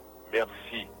Lumière.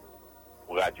 Merci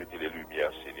pour la radio Télé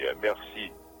Lumière, Seigneur.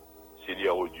 Merci,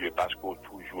 Seigneur, au Dieu, parce qu'on est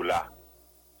toujours là.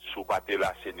 Sous pâté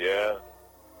là, Seigneur,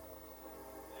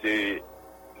 c'est,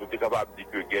 nous sommes capables de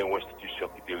dire que il y a une institution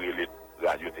qui te relève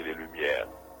radio Télé Lumière.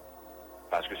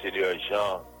 Parce que, Seigneur,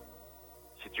 Jean,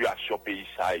 situation pays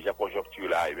ça, et la conjoncture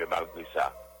là, et même malgré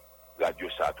ça, radio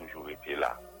ça a toujours été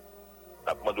là.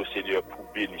 Nous demandons au Seigneur pour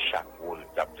bénir chaque monde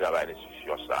qui a travaillé dans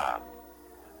l'institution ça.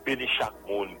 Bénir chaque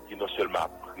monde qui non seulement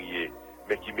prié,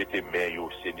 mais qui mettait main au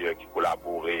Seigneur, qui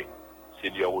collaborait,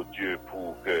 Seigneur, au Dieu,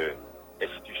 pour que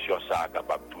l'institution ça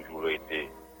capable toujours été.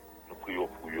 Nous prions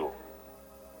pour eux.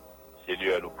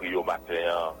 Seigneur, nous prions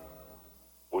matin,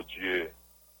 au Dieu,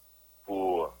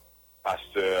 pour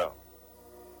pasteur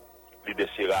Lider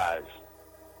Serraz,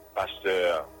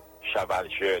 pasteur Chaval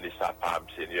Jeune et sa femme,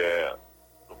 Seigneur,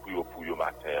 nous prions pour eux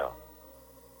matin.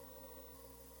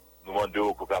 Nous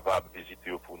demandons qu'on soit capable de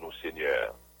visiter pour nous,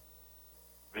 Seigneur.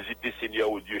 Visiter,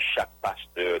 Seigneur, au Dieu, chaque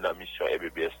pasteur dans la mission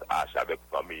MBSH avec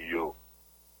famille.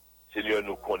 Seigneur,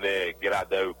 nous connaissons,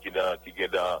 qui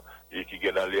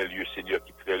est dans les lieux, Seigneur,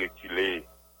 qui très reculés.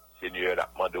 Seigneur, nous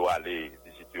demandons d'aller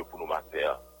visiter pour nous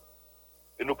matin.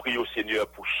 Et nous prions, Seigneur,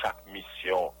 pour chaque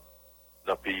mission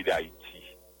dans le pays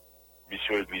d'Haïti.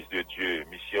 Mission Église de Dieu,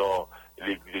 mission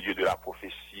l'Église de Dieu de la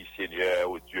prophétie, Seigneur,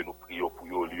 au Dieu, nous prions pour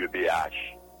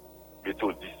l'UEBH.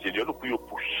 Méthodiste, Seigneur, nous prions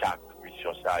pour chaque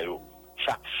mission,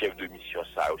 chaque chef de mission,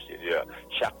 Seigneur,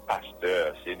 chaque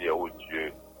pasteur, Seigneur, au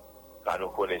Dieu. Car nous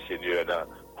connaissons, Seigneur,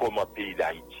 comment le pays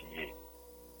d'Haïti est.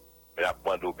 Mais la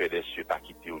demande au Père des cieux, pas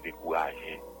quitter ou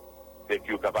décourager. Mais que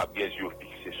vous êtes capable de bien yeux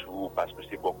fixer sur vous, parce que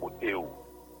c'est bon côté où,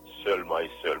 seulement et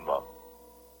seulement,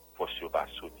 force va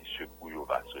sortir, secours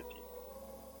va sortir.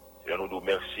 Seigneur, nous nous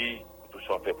merci pour tout ce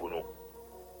qu'on fait pour nous.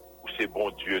 Pour ces bons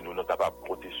Dieu, nous sommes capables de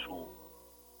compter sur.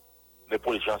 Mais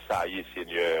pour les gens, ça y est,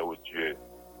 Seigneur, oh Dieu,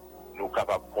 nous sommes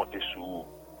capables de compter sur vous,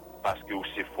 parce que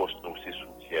c'est force, nous, c'est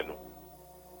soutien, nous.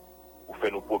 Vous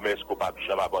faites nos promesses qu'on ne va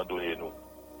jamais abandonner, nous.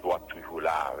 Vous êtes toujours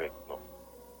là avec nous.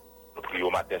 Nous prions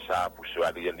au matin ça pour Sœur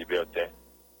Adrienne Libertin.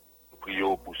 Nous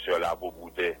prions pour Sœur Labo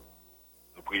Boudet.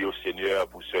 Nous prions, Seigneur,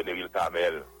 pour Sœur Neril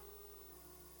Kamel.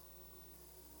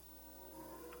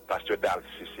 Pasteur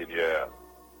Dalcy, Seigneur.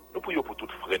 Nous prions pour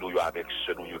toutes frères nous avec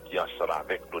ceux nous qui sont ensemble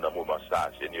avec nous dans le moment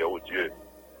ça, Seigneur, oh Dieu.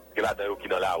 Gradez-vous qui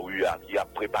dans la rue, qui a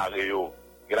préparé,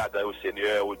 gradez-vous,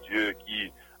 Seigneur, oh Dieu,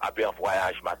 qui a fait un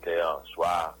voyage matin,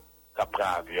 soit après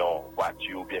avion,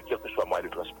 voiture, ou bien quel que soit le moyen de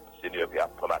transport, Seigneur, qui a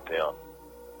pris matin.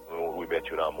 Nous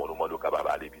remettons dans le monde, nous demandons capable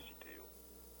d'aller visiter.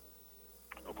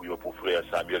 Nous prions pour frère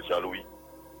Samuel Jean-Louis.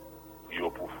 Nous prions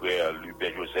pour frère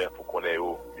Lubin Joseph, pour qu'on ait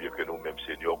mieux que nous-mêmes,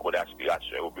 Seigneur, qu'on ait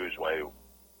aspiration, aux besoins. Nous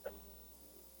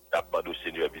demandons au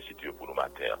Seigneur visiter pour nous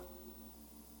matin.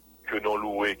 Que nous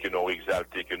louer, que nous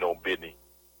exalter, que nous bénis.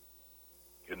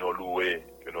 Que nous louer,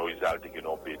 que nous exalter, que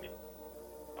nous bénis.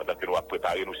 pendant que nous avons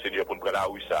préparé nous, Seigneur, pour nous prendre la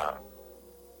rue, ça.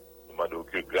 Nous demandons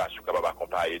que grâce soit capable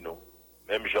d'accompagner nous.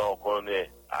 Même gens qu'on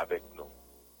est avec nous.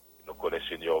 Nous connaissons,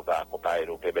 Seigneur, va accompagner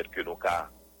nous, permettre que nous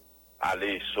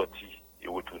aller, sortir et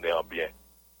retourner en bien.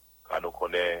 Quand nous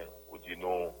connaissons, on dit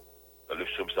nous, dans le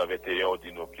psaume 121, on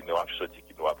dit nous qu'il nous a sorti,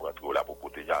 qu'il nous a rentré là pour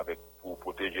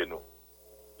protéger nous.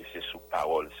 Et c'est sous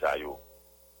parole, ça, yo,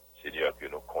 Seigneur, que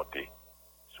nous comptons.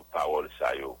 Sous parole,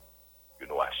 ça, yo, que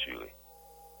nous assurons.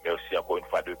 Merci encore une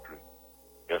fois de plus.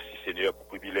 Merci, Seigneur, pour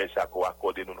le privilège ça qu'on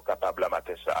accorde nous, nous capables à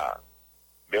matin ça.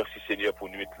 Merci, Seigneur, pour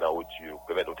nuit là, oh Dieu,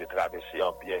 permettre de traverser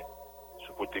en bien,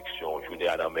 sous protection, journée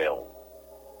à la mer.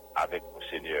 Avec nous,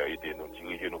 Seigneur, aidez-nous,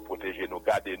 dirigez-nous, protégez-nous,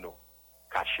 gardez-nous,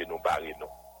 cachez-nous, barrez-nous.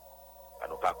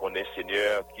 Nous ne connaissons pas,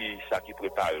 Seigneur, qui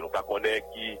prépare. Nous ne connaissons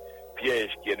pas qui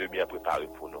piège qui ennemi a préparé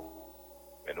pour nous.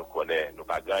 Mais nous connaissons, nous ne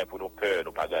pas gagner pour nos peurs, nous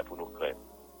ne pas gagner pour nos craintes.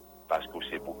 Parce que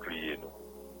c'est bouclier, nous.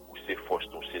 Ou c'est force,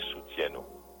 nous, c'est soutien, nous.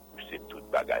 Ou c'est toute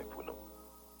bagaille pour nous.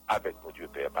 Avec nous, Dieu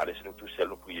Père, laissez-nous tous seuls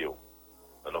nous prier.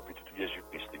 Dans notre petit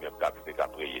Jésus-Christ, lui-même, qu'à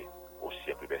prier au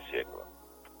siècle des siècles.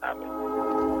 Amen.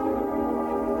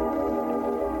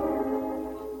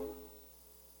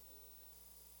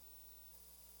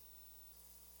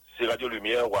 C'est Radio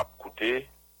Lumière ou à écouter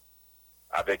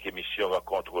avec émission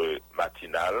Rencontre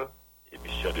Matinale,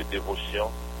 émission de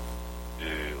dévotion,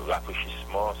 de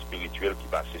rafraîchissement spirituel qui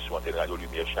passait sur Antenne Radio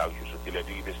Lumière chaque jour, c'était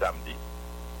lundi et samedi,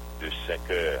 de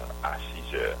 5h à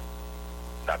 6h.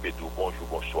 Nabedou, bonjour,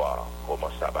 bonsoir.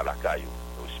 Comment ça va la caillou?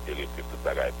 Nous espérons que tout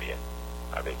va bien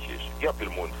avec Jésus. Il y a un peu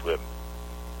de monde, frère,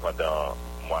 pendant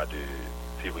le mois de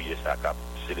février, ça a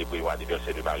célébré mon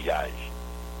anniversaire de mariage,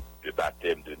 de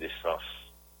baptême, de naissance,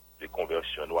 de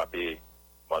conversion. Nous avons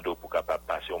demandé pour capable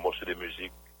passer un morceau de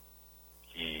musique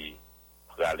qui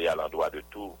pourrait aller à l'endroit de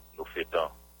tous nos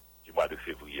fêtants du mois de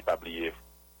février. Pas oublier,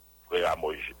 frère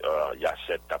Amoj,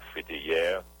 Yacette a fêté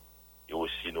hier, et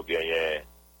aussi nous gagnons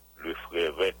le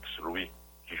frère Rex Louis,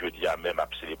 qui jeudi a même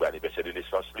célébré l'anniversaire de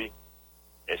naissance lui,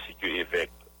 ainsi que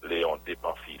l'évêque Léon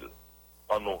Despanfil.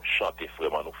 On nous chanter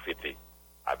vraiment, nous fêter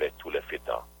avec tous les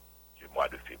fêtants du mois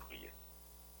de février.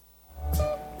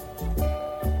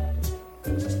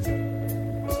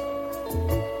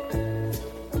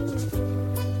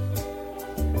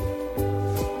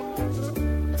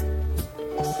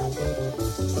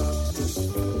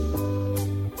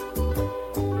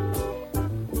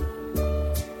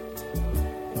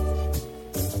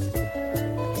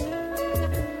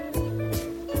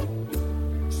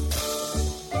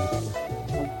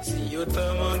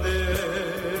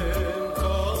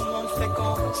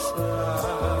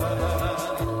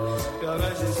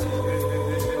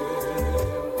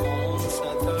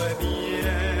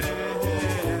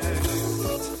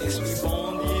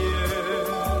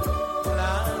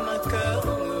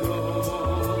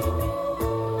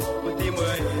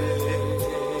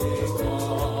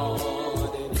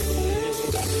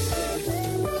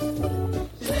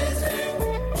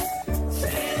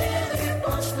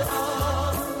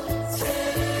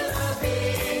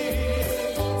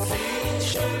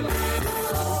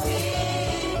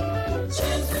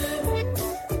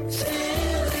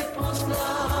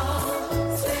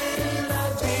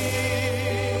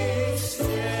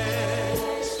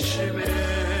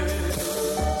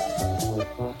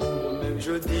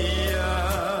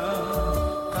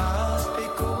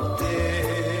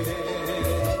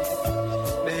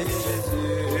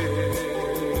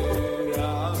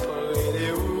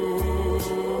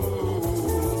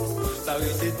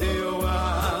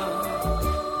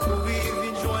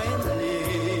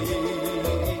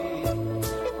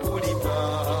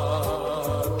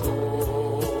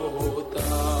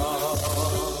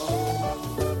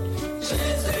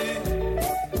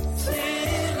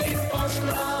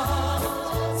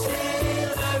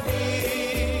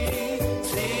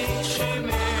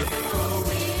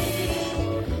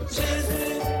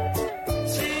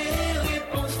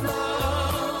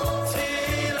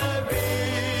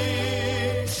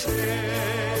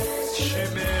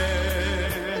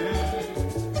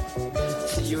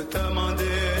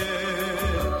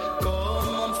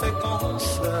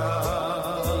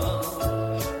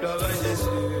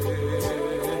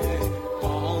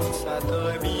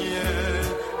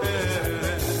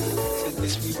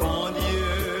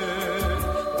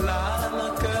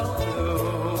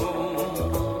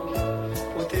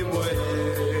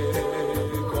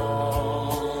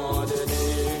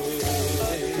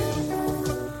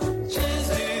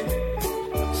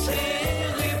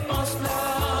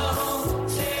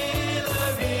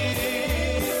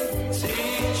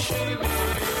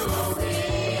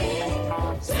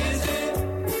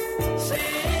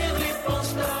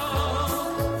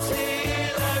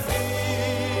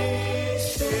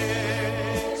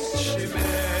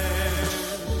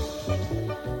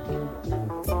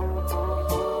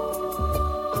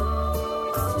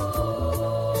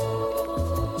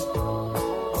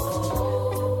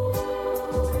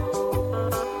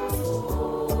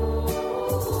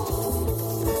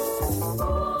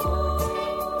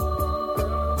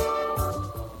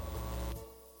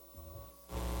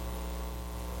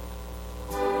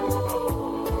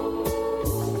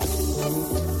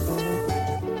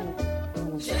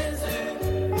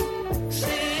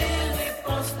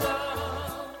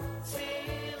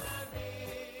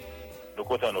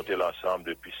 content nous sommes ensemble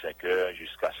depuis 5 heures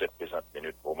jusqu'à cette présente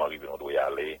minute pour m'arriver, on doit y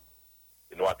aller.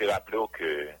 Et nous avons rappelé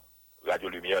que Radio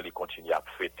Lumière, il continue à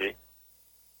fêter.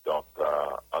 Donc,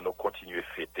 on nous continue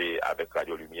à fêter avec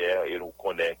Radio Lumière et nous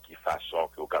connaissons qui façon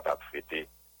que nous sommes capables de fêter.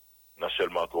 Non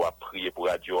seulement qu'on va prier pour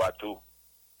Radio à tout,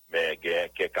 mais il y a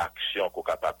quelques actions qu'on est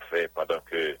capable de faire pendant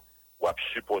que on va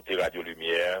supporter Radio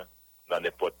Lumière dans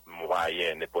n'importe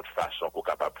moyen, n'importe façon qu'on est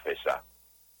capable de faire ça.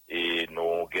 Et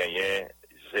nous gagnons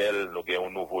zèle, nous gagnons un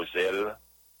nouveau zèle,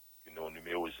 un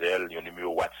numéro zèle, un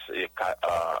numéro WhatsApp,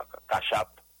 Cachap,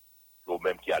 ou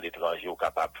même qui est à l'étranger, on est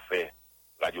capable de faire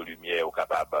Radio Lumière, on est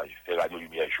capable de faire Radio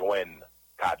Lumière joindre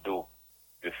cadeau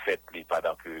de fête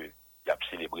pendant que il a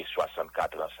célébré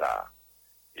 64 ans ça.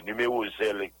 Et numéro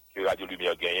zèle que Radio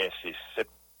Lumière gagne, c'est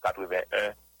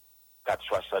 781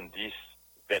 470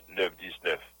 29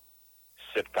 19.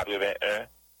 781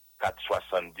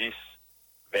 470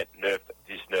 29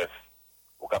 19.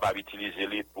 Vous êtes capable d'utiliser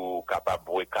les pour capable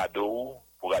de cadeau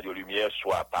pour Radio Lumière,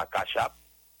 soit par Cachap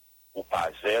ou par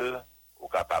Zelle, vous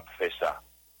êtes capable de faire ça.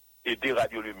 Aider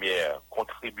Radio Lumière,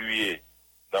 contribuer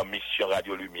dans la mission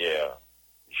Radio Lumière,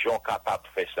 gens capables de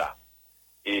faire ça.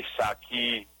 Et ça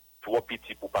qui trop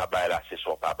petit pour pas bailler là, c'est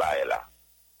son pas bailler là.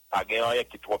 Pas gain rien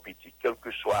qui trop petit, quel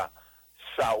que soit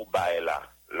ça ou bailler là,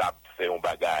 la fait un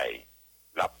bagaille,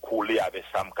 la coller avec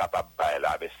ça capable bailler là,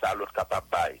 avec ça l'autre capable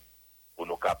bailler pour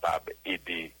nous capables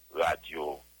aider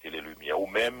Radio Télé Lumière ou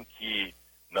même qui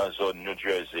dans zone New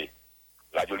Jersey,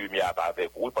 Radio Lumière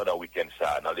avec oui pendant le week-end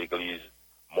ça dans l'église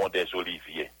Mont des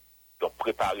Oliviers. Donc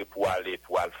préparer pour aller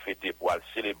fêter, pour aller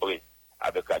célébrer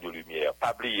avec Radio Lumière.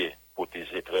 Pas oublier pour tes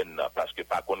étrennes parce que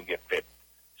pas qu'on ait fête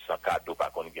sans cadeau, pas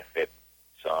qu'on ait fête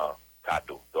sans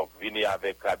cadeau. Donc venez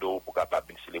avec cadeau pour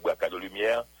capable célébrer Radio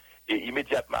Lumière et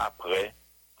immédiatement après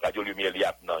Radio Lumière y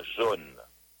a dans zone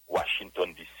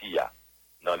Washington DC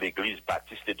dans l'église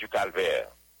baptiste du Calvaire,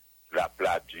 la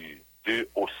place du 2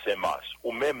 au 5 mars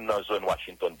ou même dans zone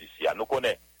Washington DC. Nous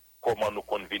connaissons comment nous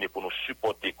convenir pour nous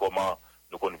supporter, comment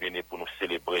nous convenir pour nous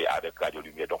célébrer avec Radio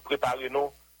Lumière. Donc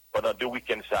préparez-nous pendant 2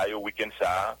 week-ends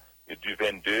ça, du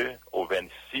 22 au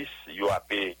 26, il y a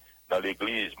dans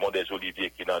l'église Mont des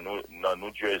Oliviers qui est dans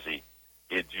New Jersey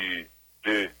et du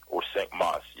 2 au 5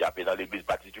 mars, il y a dans l'église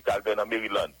baptiste du Calvaire dans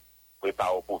Maryland.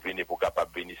 Préparez-vous pour venir, pour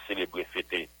capable venir célébrer,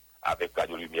 fêter avec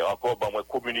Radio Lumière. Encore, bon, moi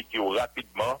communiquer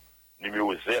rapidement,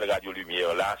 numéro 0 Radio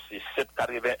Lumière là, c'est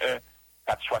 781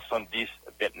 470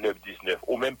 29 19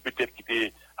 ou même peut-être qui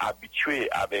était habitué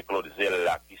avec l'autre zèle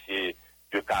là qui c'est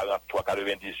 243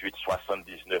 98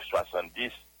 79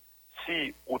 70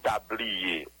 si ou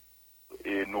t'oublié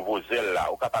nouveau zèle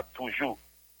là, on capable toujours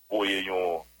pour un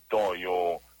don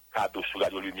un cadeau sur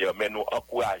Radio Lumière mais nous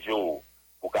encourageons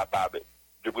pour capable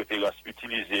de préférence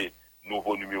utiliser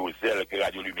nouveau numéro zèle que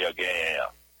Radio Lumière gagne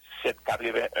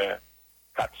 781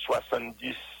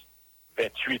 470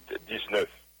 28 19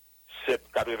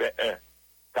 781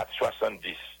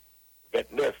 470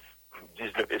 29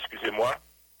 19, excusez-moi,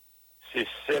 c'est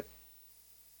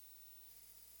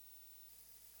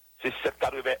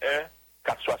 781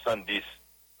 470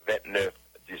 29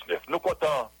 19. Nous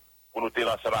comptons pour nous tenir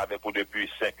ensemble avec vous depuis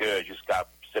 5 heures jusqu'à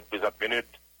cette présente minute.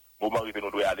 Moment où nous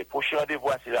devons aller. Prochain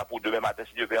rendez-vous, c'est là pour demain matin,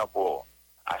 si Dieu veut encore,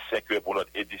 à 5 heures pour notre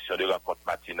édition de rencontre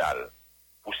matinale.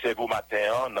 Pour ce beau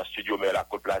matin, dans le studio, mais la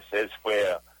Côte Place 16,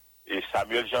 frère et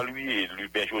Samuel Jean-Louis et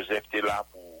Lubin Joseph étaient là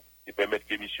pour permettre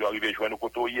que l'émission arrive à joindre nous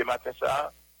côté hier matin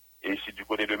ça. Et ici du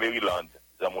côté de Maryland,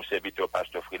 nous avons mon serviteur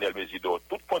pasteur Frénel Mésidor,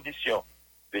 toutes conditions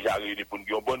déjà réunies pour nous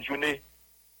dire une bonne journée.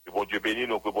 Que bon Dieu bénisse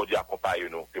nous, que bon Dieu accompagne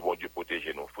nous, que bon Dieu protège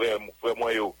nous. Frère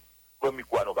moi, comme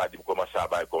quoi nous va dire comment ça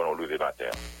va et comment on lever matin.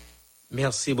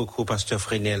 Merci beaucoup, pasteur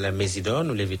Frénel Mésidor.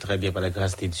 Nous levons très bien par la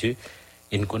grâce de Dieu.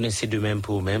 Et nous connaissons de même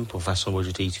pour façon dont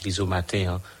je t'ai utilisé au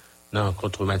matin, dans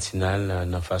Rencontre Matinale,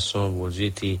 dans façon dont Dieu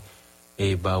était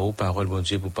et aux paroles, bon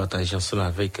Dieu, pour partager ensemble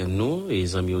avec nous, et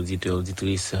les amis auditeurs,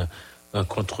 auditrices,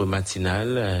 Rencontre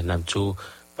Matinale. Nous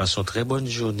passons très bonne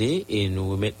journée et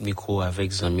nous remettons le micro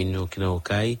avec les amis nous qui sont au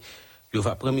CAI. Il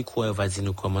va prendre le micro et on va dire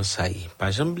nous comment ça y est.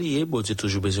 Pas jamais oublier, bon Dieu,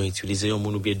 toujours besoin d'utiliser un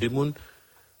monde ou bien deux mondes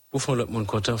pour faire l'autre monde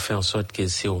content, faire en sorte que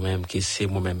c'est eux-mêmes, que c'est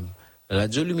moi-même.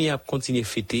 Radio Lumière continue à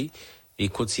fêter et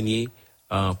continuer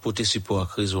à porter support à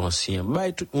réseau ancien.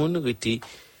 Bye tout le monde, restez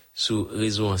sur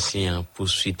réseau ancien pour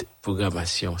suite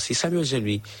programmation. C'est Samuel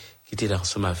Jean-Louis qui était là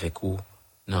ensemble avec vous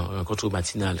dans Rencontre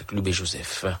Matinale, Club et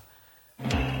Joseph.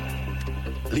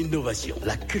 L'innovation,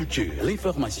 la culture,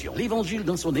 l'information, l'évangile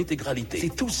dans son intégralité.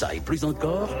 C'est tout ça et plus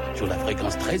encore sur la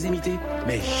fréquence très imitée,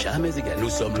 mais jamais égale. Nous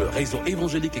sommes le réseau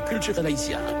évangélique et culturel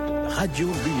haïtien, Radio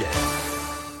Lumière.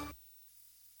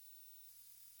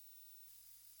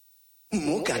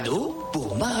 Mon cadeau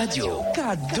pour ma radio.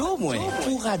 Cadeau, moi,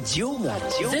 pour radio, moi.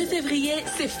 20 février,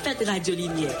 c'est fête Radio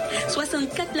Lumière.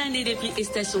 64 l'année depuis et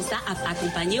station ça a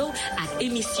accompagné à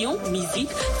émission, musique,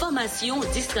 formation,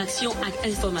 distraction et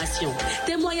information.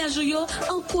 Témoignage yo,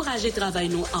 encourager travail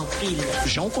nous en pile.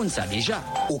 J'en connais ça déjà.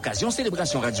 Occasion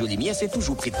célébration Radio Lumière, c'est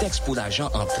toujours prétexte pour l'argent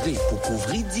entré pour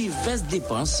couvrir diverses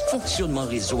dépenses, fonctionnement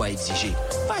réseau à exiger.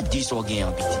 Pas 10 organes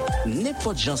en pitié.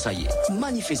 N'importe gens ça y est.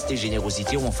 Manifester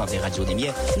générosité en faveur Radio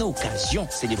Lumière, dans occasion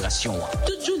célébration.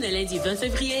 Toute journée lundi 20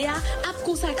 février a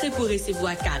consacré pour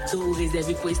recevoir cadeau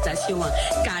réservé pour station.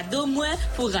 Cadeau moins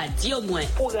pour radio moins.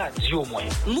 Pour radio moins.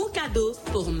 Mon cadeau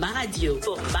pour ma radio.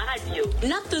 Pour ma radio.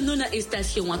 N'attendons dans la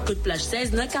station en Côte Plage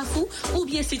 16 dans Cafou ou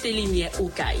bien Cité Lumière au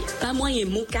Caille. Pas moyen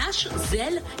mon cash,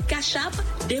 Zelle, Cachap,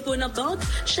 dépôt dans banque,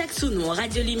 chaque sous-nom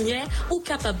Radio Lumière ou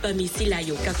capable ici là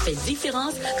yo cap fait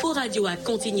différence pour radio à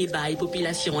continuer bail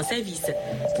population en service.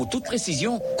 Pour toute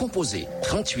précision, composez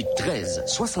 38 13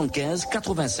 75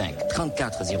 85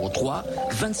 34 03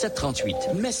 27 38.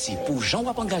 Merci pour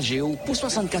Jean-Wap engagé pour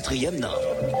 64e nan.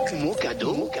 Mon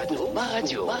cadeau, pour ma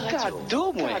radio.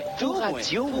 Cadeau, moi, pour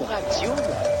radio.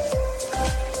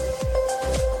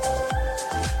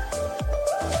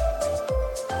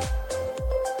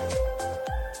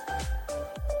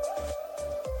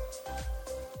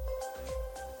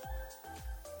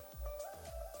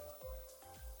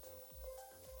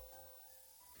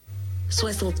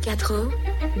 64 ans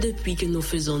depuis que nous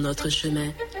faisons notre chemin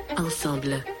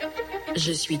ensemble.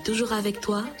 Je suis toujours avec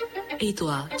toi et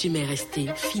toi, tu m'es resté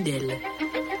fidèle.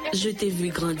 Je t'ai vu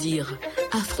grandir,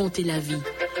 affronter la vie,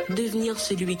 devenir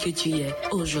celui que tu es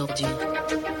aujourd'hui.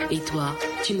 Et toi,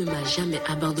 tu ne m'as jamais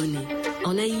abandonné,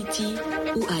 en Haïti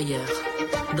ou ailleurs.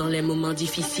 Dans les moments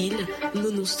difficiles,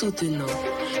 nous nous soutenons.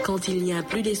 Quand il n'y a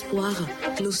plus d'espoir,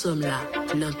 nous sommes là,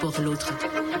 l'un pour l'autre.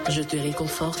 Je te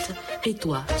réconforte et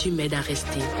toi, tu m'aides à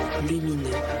rester lumineux.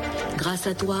 Grâce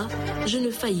à toi, je ne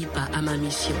faillis pas à ma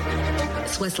mission.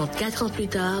 64 ans plus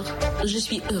tard, je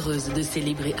suis heureuse de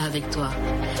célébrer avec toi.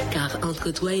 Car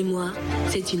entre toi et moi,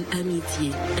 c'est une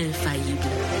amitié infaillible.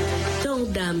 Tant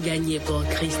d'âmes gagnées pour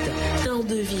Christ, tant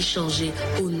de vies changées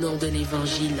au nom de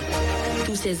l'Évangile.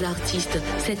 Tous ces artistes,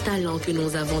 ces talents que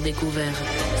nous avons découverts,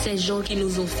 ces gens qui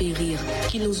nous ont fait rire,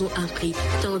 qui nous ont appris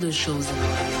tant de choses.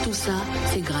 Tout ça,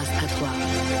 c'est grâce à toi.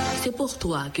 C'est pour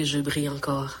toi que je brille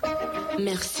encore.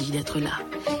 Merci d'être là.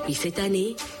 Et cette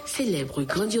année, célèbre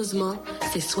grandiosement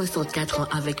ces 64 ans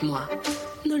avec moi.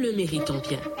 Nous le méritons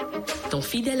bien. Ton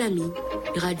fidèle ami,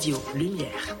 Radio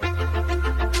Lumière.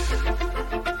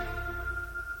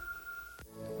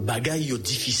 Bagay yo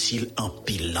difficile en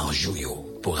pile l'enjou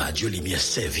yo. Pour Radio Lumière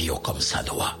servi yo comme ça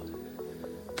doit.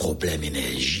 Problème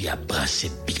énergie à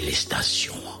brasser pile les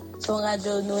stations. Son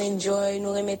radio nous enjoy,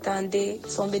 nous remettande,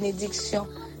 son bénédiction.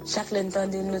 Chaque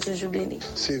l'entendé nous toujours béni.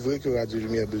 C'est vrai que Radio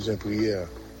Lumière a besoin de prière,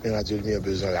 mais Radio Lumière a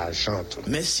besoin d'argent.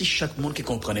 Mais si chaque monde qui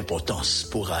comprend l'importance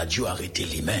pour Radio arrêter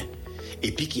les mains,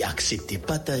 et puis qui accepte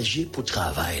partager pour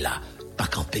travail là, pas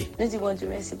camper. Nous disons bon Dieu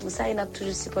merci pour ça, il a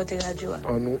toujours supporté Radio.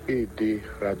 On nous aider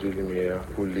Radio Lumière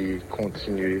pour les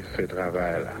continuer à faire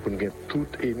travail là, pour nous gagner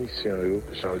toute émission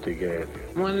j'en ai gagné.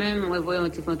 Moi-même, je vois une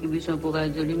petite contribution pour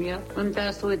Radio Lumière. On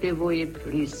t'a souhaité voir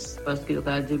plus parce que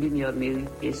Radio Lumière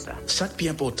mérite ça. Ça qui est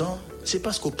important, c'est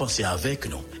parce qu'on pensait avec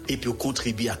nous et puis on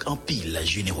contribue à empiler la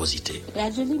générosité.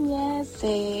 Radio Lumière,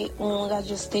 c'est une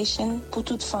radio station pour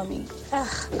toute famille.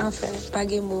 Enfin, pas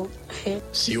de mots.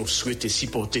 Si vous souhaitez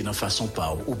supporter dans façon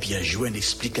par ou bien jouer une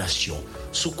explication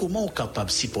sur comment on est capable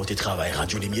de supporter travail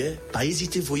Radio Lumière, pas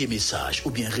hésiter à envoyer message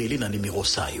ou bien relayer dans le numéro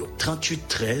 38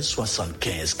 13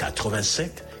 75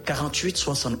 85 48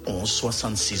 71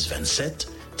 66 27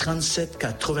 37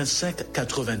 85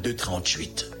 82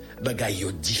 38. Bagay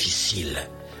yo difficile.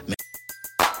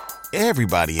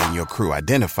 Everybody in your crew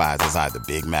identifies as either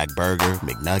Big Mac Burger,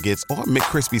 McNuggets, or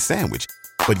McCrispy Sandwich.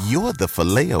 But you're the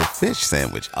Filet-O-Fish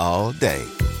Sandwich all day.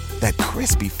 That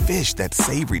crispy fish, that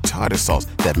savory tartar sauce,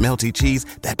 that melty cheese,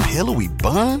 that pillowy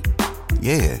bun.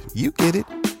 Yeah, you get it.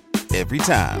 Every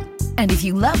time. And if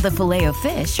you love the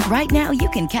Filet-O-Fish, right now you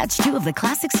can catch two of the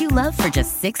classics you love for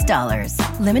just $6.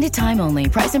 Limited time only.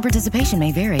 Price and participation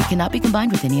may vary. Cannot be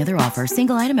combined with any other offer.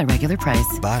 Single item at regular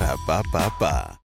price. Ba-da-ba-ba-ba.